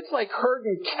something? It's like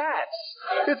herding cats.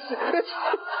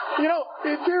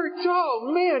 Oh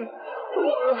man.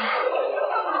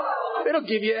 It'll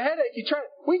give you a headache.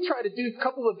 We try to do a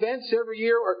couple events every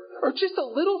year or just a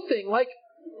little thing like,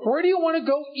 where do you want to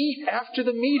go eat after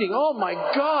the meeting? Oh my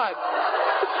God.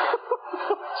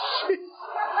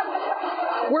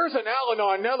 Where's an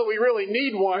Al-Anon now that we really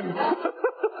need one?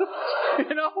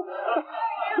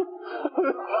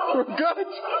 We're good.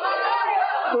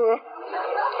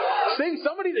 See,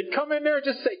 somebody that come in there and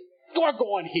just say, "We're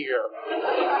going here."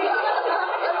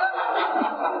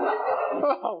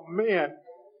 Oh man.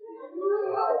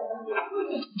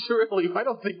 Really, I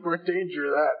don't think we're in danger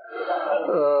of that.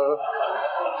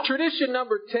 Tradition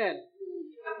number 10.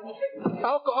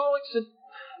 Alcoholics.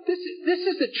 This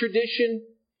is the tradition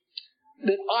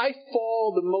that I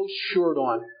fall the most short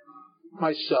on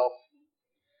myself.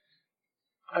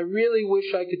 I really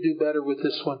wish I could do better with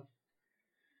this one.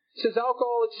 It says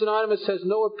Alcoholics Anonymous has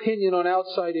no opinion on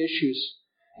outside issues.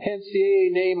 Hence, the AA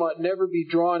name ought never be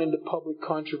drawn into public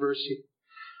controversy.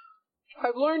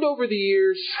 I've learned over the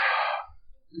years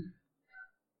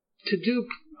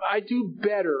I do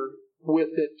better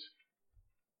with it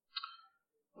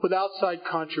with outside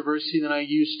controversy than I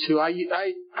used to. I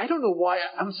don't know why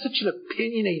I'm such an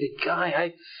opinionated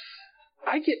guy.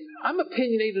 I'm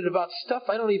opinionated about stuff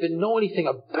I don't even know anything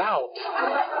about.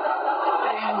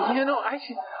 And,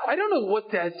 I don't know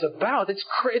what that's about. It's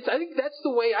crazy. I think that's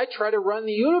the way I try to run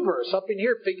the universe, up in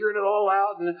here, figuring it all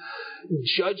out and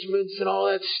judgments and all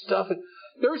that stuff. And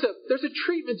there's a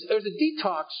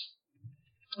detox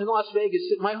in Las Vegas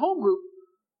that my home group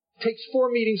takes 4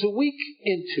 meetings a week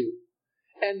into.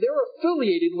 And they're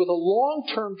affiliated with a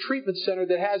long-term treatment center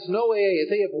that has no AA.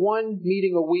 They have 1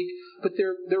 meeting a week, but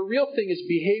their real thing is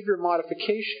behavior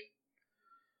modification.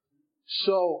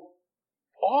 So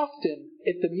often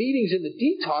at the meetings in the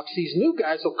detox, these new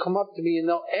guys will come up to me and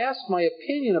they'll ask my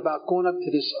opinion about going up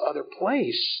to this other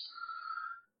place.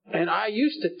 And I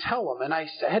used to tell them, and I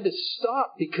had to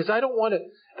stop because I don't want to.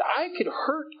 I could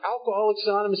hurt Alcoholics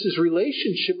Anonymous'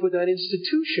 relationship with that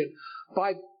institution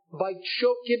by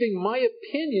giving my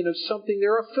opinion of something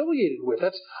they're affiliated with.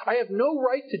 I have no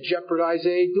right to jeopardize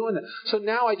AA doing that. So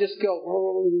now I just go,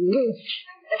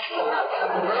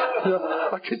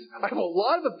 because I have a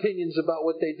lot of opinions about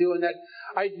what they do, and that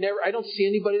I don't see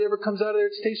anybody that ever comes out of there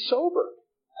and stays sober.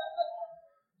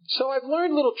 So I've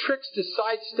learned little tricks to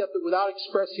sidestep it without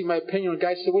expressing my opinion. A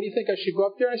guy said, "What do you think I should go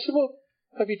up there?" And I said, "Well,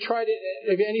 have you tried it?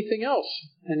 Have you anything else?"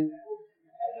 And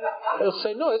they'll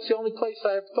say, "No, it's the only place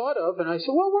I have thought of." And I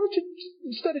said, "Well, why don't you,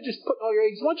 instead of just putting all your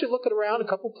eggs, why don't you look around a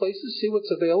couple places, see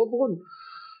what's available?" And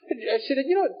I said,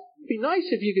 It'd be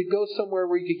nice if you could go somewhere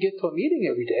where you could get to a meeting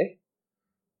every day.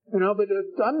 But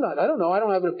I'm not. I don't know. I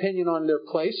don't have an opinion on their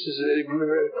place.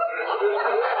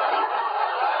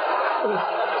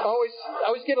 I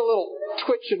always get a little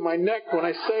twitch in my neck when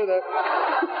I say that.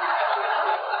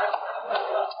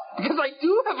 Because I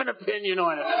do have an opinion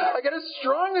on it. I got a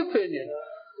strong opinion.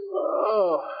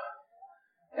 Oh.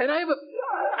 And I have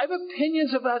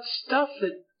opinions about stuff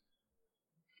that,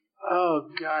 oh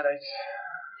God,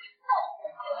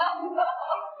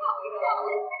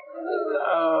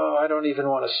 I don't even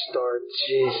want to start.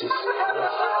 Jesus.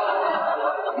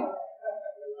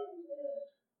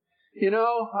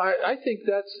 I think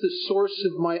that's the source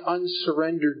of my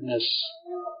unsurrenderedness,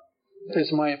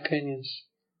 is my opinions.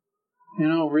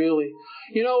 Really.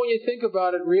 When you think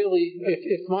about it, really,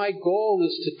 if my goal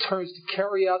is to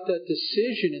carry out that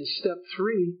decision in step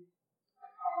 3,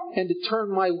 and to turn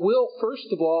my will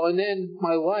first of all, and then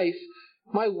my life,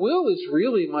 my will is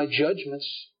really my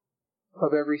judgments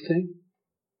of everything.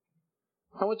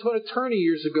 I went to an attorney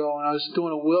years ago, and I was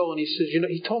doing a will, and he says,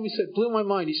 he told me, it blew my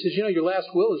mind. He says, your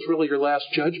last will is really your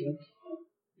last judgment.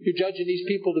 You're judging these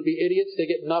people to be idiots. They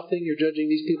get nothing. You're judging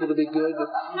these people to be good.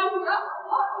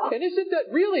 And isn't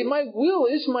that really, my will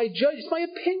is my judge, it's my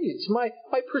opinions, my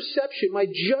perception, my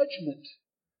judgment.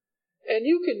 And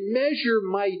you can measure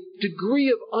my degree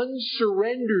of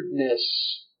unsurrenderedness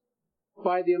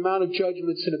by the amount of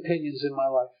judgments and opinions in my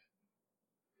life.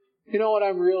 You know what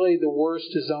I'm really the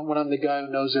worst is when I'm the guy who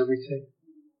knows everything.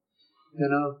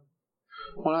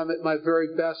 When I'm at my very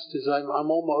best is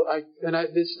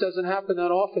this doesn't happen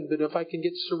that often, but if I can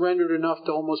get surrendered enough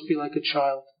to almost be like a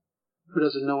child who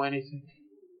doesn't know anything.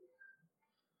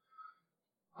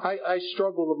 I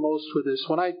struggle the most with this.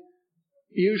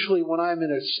 Usually when I'm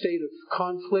in a state of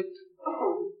conflict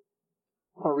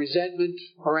or resentment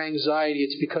or anxiety,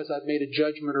 it's because I've made a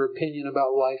judgment or opinion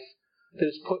about life that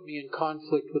has put me in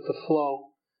conflict with the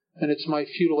flow. And it's my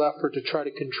futile effort to try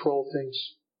to control things.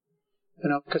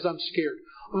 Because I'm scared.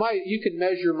 You can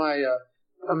measure my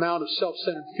amount of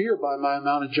self-centered fear by my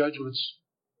amount of judgments.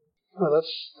 Well,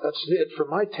 that's it for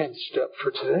my 10th step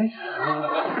for today.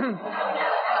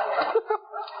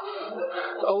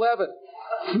 11.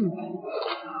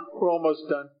 We're almost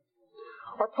done.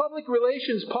 Our public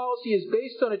relations policy is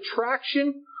based on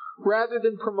attraction rather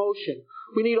than promotion.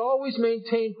 We need always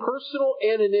maintain personal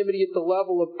anonymity at the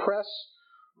level of press,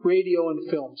 radio, and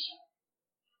films.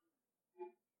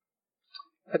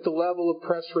 At the level of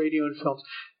press, radio, and films.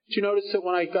 Did you notice that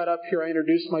when I got up here, I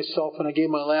introduced myself and I gave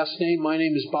my last name? My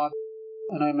name is Bob,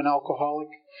 and I'm an alcoholic.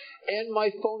 And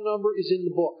my phone number is in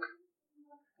the book.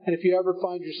 And if you ever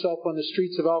find yourself on the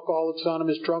streets of Alcoholics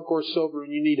Anonymous, drunk or sober,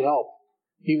 and you need help,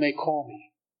 you may call me.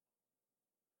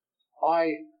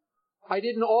 I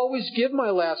didn't always give my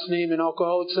last name in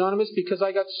Alcoholics Anonymous because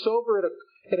I got sober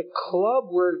at a club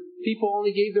where people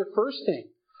only gave their first name.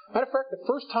 Matter of fact, the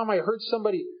first time I heard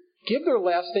somebody give their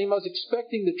last name, I was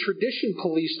expecting the tradition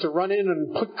police to run in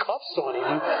and put cuffs on him.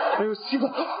 And it was,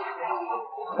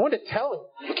 I wanted to tell him,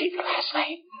 you gave your last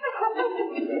name.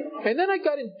 And then I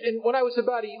got in, and when I was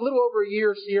about a little over a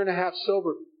year and a half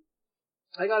sober,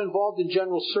 I got involved in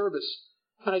general service.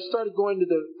 And I started going to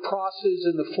the crosses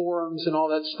and the forums and all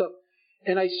that stuff.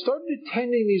 And I started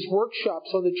attending these workshops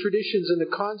on the traditions and the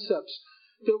concepts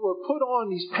that were put on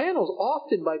these panels,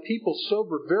 often by people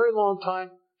sober, very long time,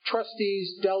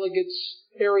 trustees, delegates,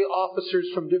 area officers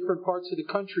from different parts of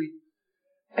the country.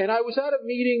 And I was at a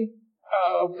meeting,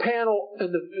 a panel,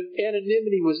 and the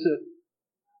anonymity was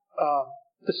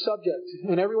the subject.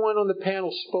 And everyone on the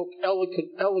panel spoke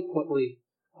eloquently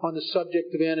on the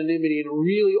subject of anonymity, and it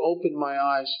really opened my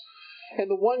eyes. And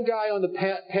the one guy on the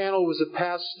panel was a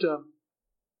past,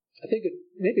 I think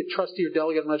maybe a trustee or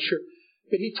delegate, I'm not sure.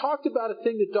 But he talked about a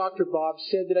thing that Dr. Bob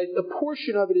said, that a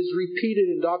portion of it is repeated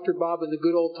in Dr. Bob and the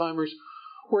Good Old Timers,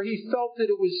 where he felt that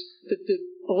the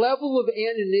level of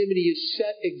anonymity is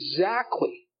set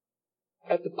exactly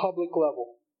at the public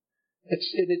level.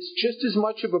 It's just as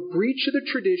much of a breach of the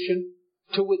tradition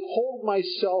to withhold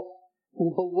myself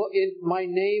in my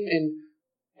name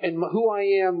and who I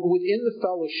am within the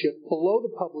fellowship below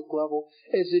the public level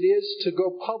as it is to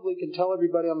go public and tell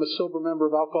everybody I'm a sober member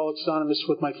of Alcoholics Anonymous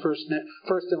with my first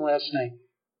and last name.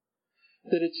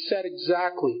 That it's set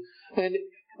exactly. And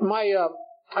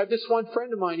this one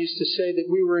friend of mine used to say that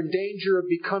we were in danger of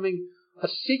becoming a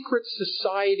secret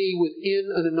society within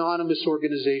an anonymous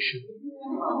organization.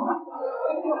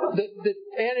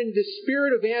 The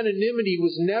spirit of anonymity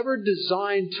was never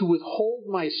designed to withhold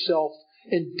myself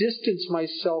and distance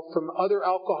myself from other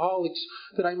alcoholics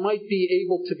that I might be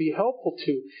able to be helpful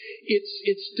to.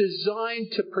 It's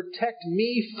designed to protect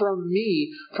me,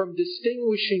 from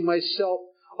distinguishing myself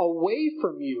away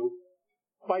from you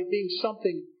by being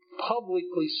something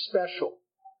publicly special,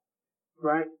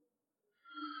 right?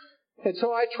 And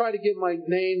so I try to give my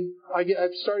name. I've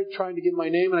started trying to give my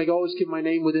name, and I always give my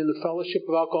name within the Fellowship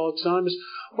of Alcoholics Anonymous.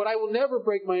 But I will never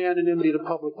break my anonymity at a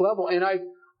public level. And I've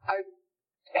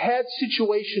had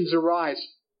situations arise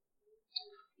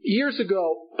years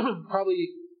ago, probably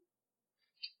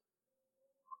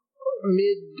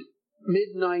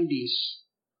mid 90s.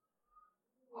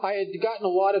 I had gotten a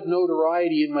lot of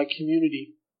notoriety in my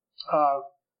community.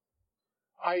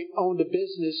 I owned a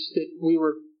business that we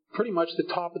were pretty much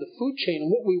the top of the food chain.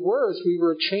 And what we were is we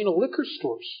were a chain of liquor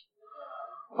stores.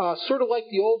 Sort of like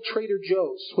the old Trader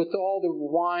Joe's with all the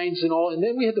wines and all. And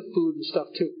then we had the food and stuff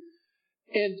too.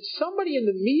 And somebody in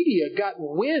the media got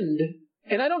wind,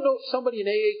 and I don't know if somebody in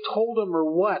AA told them or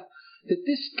what, that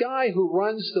this guy who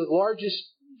runs the largest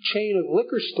chain of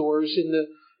liquor stores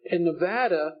in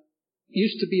Nevada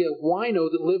used to be a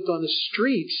wino that lived on the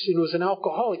streets and was an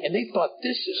alcoholic. And they thought,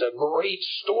 this is a great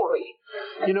story.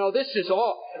 This is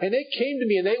all. And they came to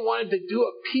me and they wanted to do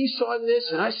a piece on this.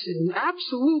 And I said,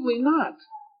 absolutely not.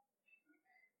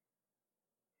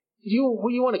 You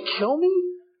want to kill me?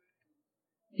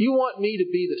 You want me to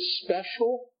be the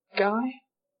special guy?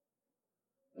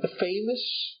 The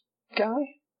famous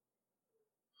guy?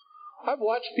 I've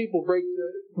watched people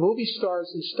movie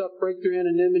stars and stuff break their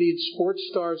anonymity, and sports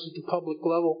stars at the public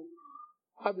level.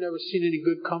 I've never seen any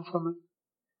good come from it.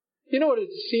 You know what it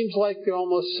seems like they're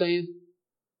almost saying?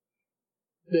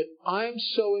 That I'm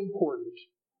so important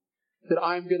that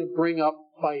I'm going to bring up,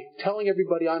 by telling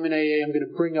everybody I'm in AA, I'm going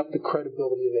to bring up the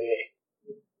credibility of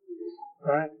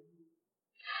AA. Right?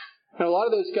 And a lot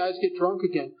of those guys get drunk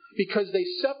again because they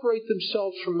separate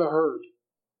themselves from the herd.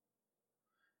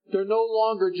 They're no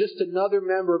longer just another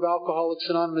member of Alcoholics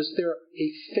Anonymous. They're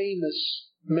a famous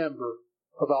member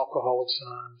of Alcoholics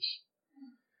Anonymous.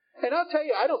 And I'll tell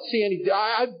you, I don't see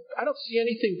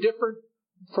anything different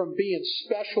from being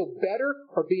special better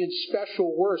or being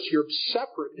special worse. You're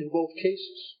separate in both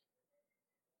cases.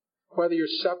 Whether you're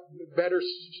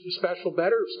special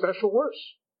better or special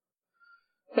worse.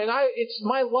 And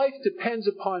my life depends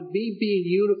upon me being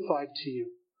unified to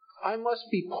you. I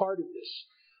must be part of this.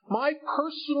 My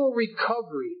personal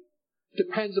recovery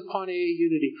depends upon AA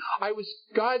unity.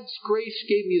 God's grace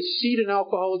gave me a seat in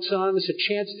Alcoholics Anonymous, a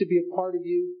chance to be a part of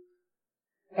you.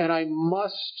 And I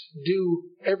must do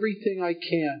everything I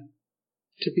can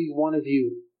to be one of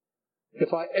you.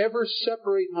 If I ever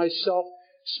separate myself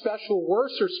special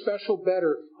worse or special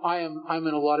better, I'm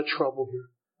in a lot of trouble here.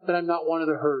 That I'm not one of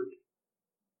the herd.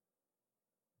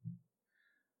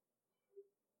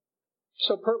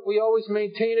 So we always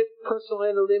maintain it, personal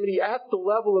anonymity, at the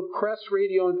level of press,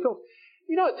 radio, and film.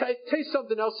 I'll tell you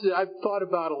something else that I've thought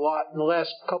about a lot in the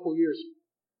last couple of years.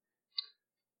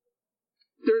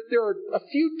 There are a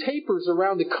few tapers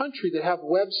around the country that have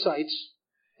websites,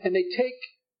 and they take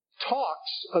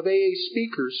talks of AA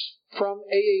speakers from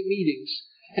AA meetings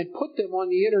and put them on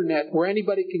the internet where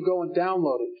anybody can go and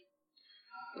download it.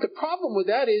 The problem with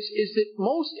that is that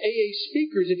most AA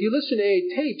speakers, if you listen to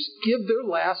AA tapes, give their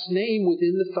last name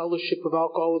within the Fellowship of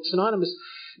Alcoholics Anonymous.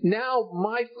 Now,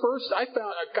 I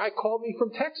found a guy called me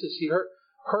from Texas. He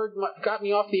got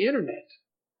me off the internet.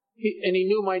 And he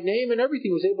knew my name and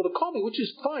everything, was able to call me, which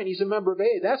is fine. He's a member of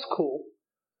AA. That's cool.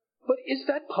 But is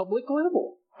that public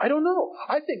level? I don't know.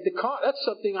 I think that's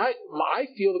something I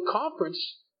feel the conference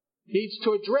needs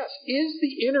to address. Is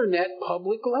the internet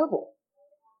public level?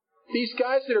 These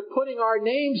guys that are putting our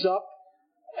names up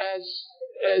as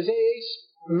AA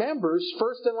members,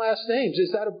 first and last names,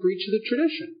 is that a breach of the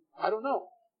tradition? I don't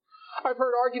know. I've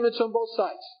heard arguments on both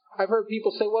sides. I've heard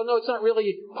people say, well, no, it's not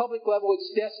really public level,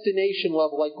 it's destination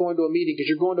level, like going to a meeting, because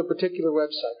you're going to a particular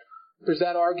website. There's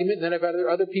that argument, and then I've had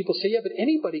other people say, yeah, but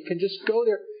anybody can just go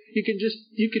there. You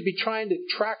could be trying to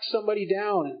track somebody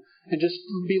down and just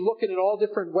be looking at all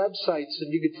different websites,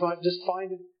 and you could just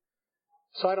find it.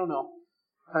 So I don't know.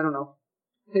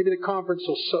 Maybe the conference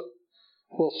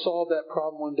will solve that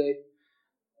problem one day.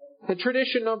 And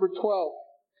tradition number 12.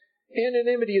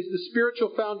 Anonymity is the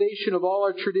spiritual foundation of all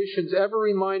our traditions, ever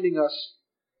reminding us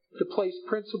to place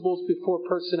principles before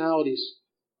personalities.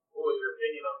 What was your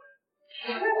opinion on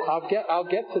that? I'll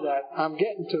get to that. I'm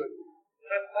getting to it.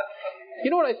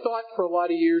 You know what I thought for a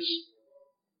lot of years?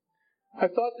 I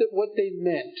thought that what they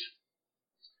meant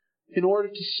in order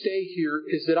to stay here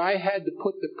is that I had to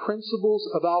put the principles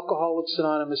of Alcoholics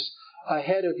Anonymous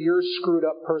ahead of your screwed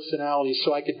up personality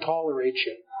so I could tolerate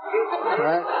you.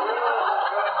 Right?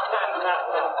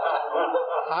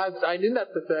 I'm not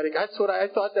pathetic. That's what I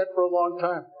thought that for a long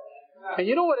time. And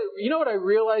you know what I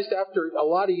realized after a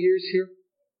lot of years here?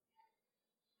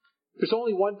 There's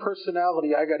only one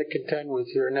personality I got to contend with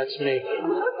here, and that's me.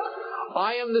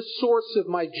 I am the source of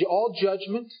all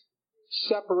judgment,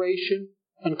 separation,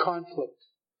 and conflict.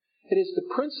 It is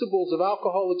the principles of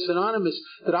Alcoholics Anonymous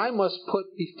that I must put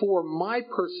before my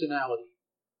personality.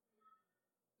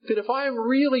 That if I am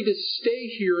really to stay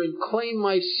here and claim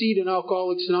my seat in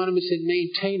Alcoholics Anonymous and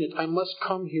maintain it, I must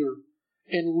come here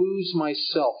and lose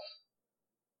myself.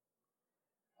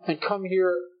 And come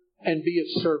here and be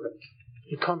a servant.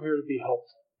 And come here to be helpful.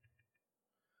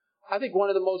 I think one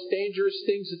of the most dangerous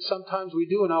things that sometimes we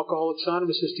do in Alcoholics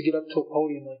Anonymous is to get up to a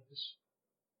podium like this.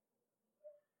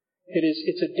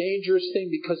 It's a dangerous thing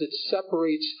because it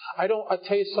separates. I'll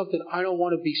tell you something, I don't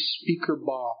want to be Speaker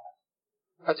Bob.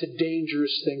 That's a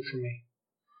dangerous thing for me.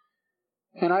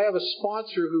 And I have a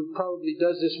sponsor who probably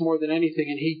does this more than anything,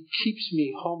 and he keeps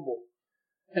me humble.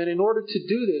 And in order to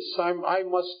do this, I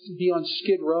must be on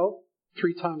Skid Row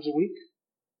 3 times a week.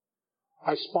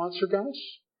 I sponsor guys.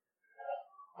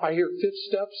 I hear 5th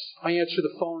steps. I answer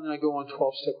the phone, and I go on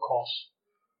 12-step calls.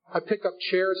 I pick up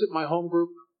chairs at my home group.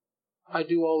 I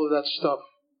do all of that stuff.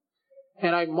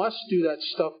 And I must do that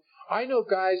stuff. I know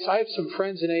guys, I have some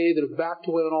friends in AA that have backed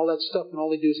away on all that stuff, and all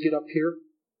they do is get up here.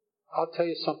 I'll tell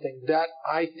you something. That,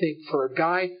 I think, for a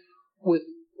guy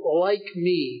like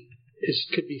me,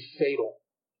 could be fatal.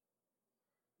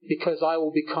 Because I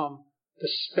will become the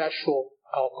special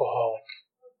alcoholic.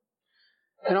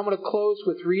 And I'm going to close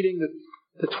with reading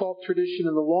the 12th tradition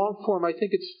in the long form. I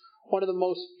think it's one of the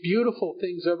most beautiful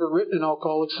things ever written in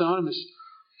Alcoholics Anonymous.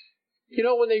 You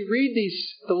know, when they read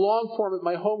the long form at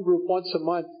my home group once a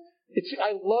month,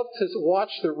 I love to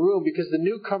watch the room because the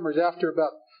newcomers, after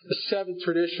about the 7th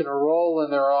tradition, are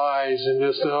rolling their eyes and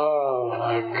just, oh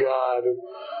my God.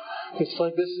 It's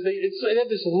like this. They have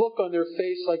this look on their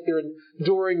face like they're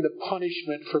enduring the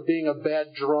punishment for being a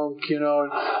bad drunk, you know.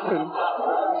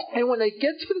 And when they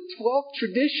get to the 12th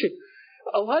tradition,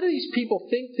 a lot of these people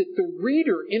think that the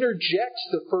reader interjects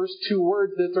the first 2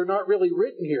 words that they're not really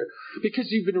written here.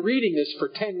 Because you've been reading this for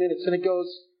 10 minutes and it goes,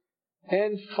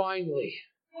 and finally.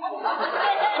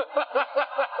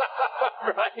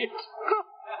 Right?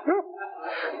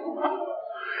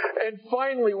 And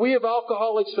finally, we of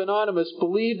Alcoholics Anonymous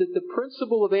believe that the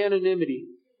principle of anonymity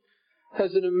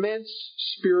has an immense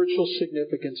spiritual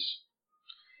significance.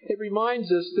 It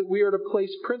reminds us that we are to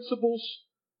place principles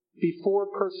before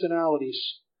personalities,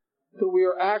 that we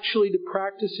are actually to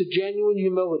practice a genuine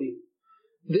humility.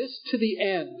 This to the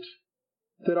end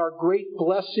that our great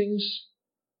blessings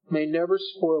may never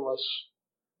spoil us,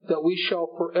 that we shall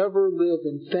forever live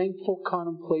in thankful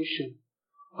contemplation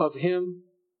of Him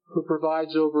who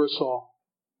provides over us all.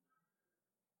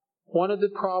 One of the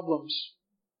problems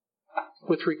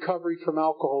with recovery from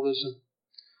alcoholism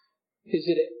is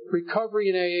that recovery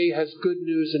in AA has good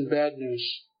news and bad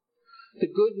news. The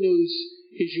good news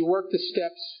is you work the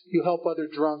steps, you help other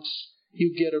drunks,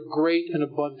 you get a great and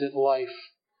abundant life.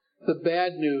 The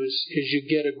bad news is you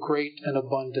get a great and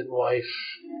abundant life.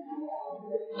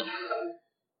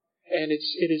 And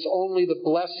it is only the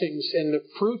blessings and the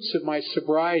fruits of my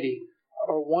sobriety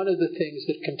are one of the things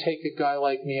that can take a guy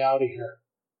like me out of here,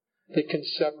 that can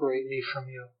separate me from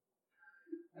you.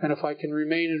 And if I can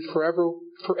remain in forever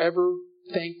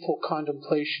thankful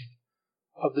contemplation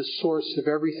of the source of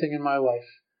everything in my life,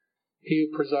 He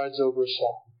who presides over us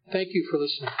all. Thank you for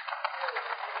listening.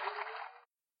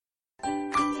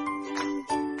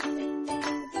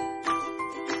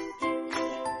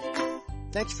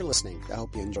 Thanks for listening. I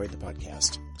hope you enjoyed the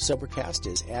podcast. Sobercast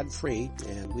is ad-free,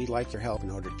 and we'd like your help in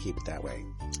order to keep it that way.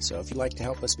 So if you'd like to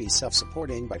help us be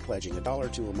self-supporting by pledging $1 or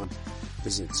 $2 a month,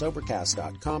 visit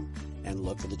Sobercast.com and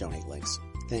look for the donate links.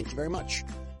 Thank you very much.